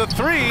Jackson with the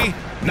three.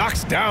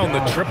 Knocks down the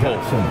triple.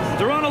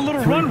 They're on a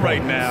little run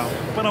right now,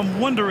 but I'm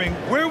wondering,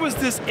 where was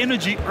this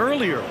energy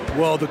earlier?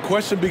 Well, the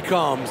question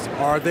becomes,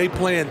 are they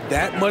playing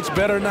that much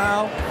better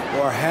now,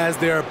 or has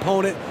their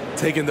opponent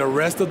taken the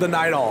rest of the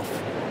night off?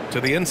 To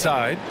the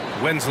inside,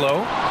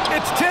 Winslow.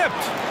 It's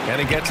tipped,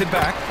 and he gets it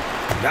back.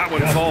 That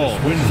one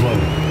falls.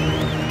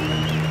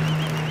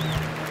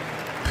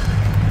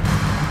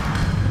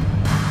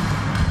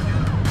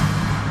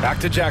 Back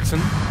to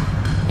Jackson.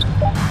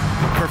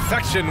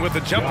 Perfection with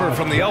the jumper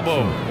from the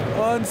elbow.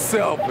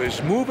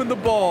 Unselfish, moving the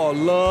ball.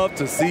 Love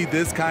to see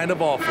this kind of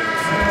offense.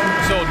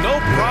 So no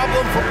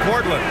problem for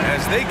Portland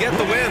as they get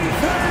the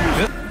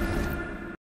win.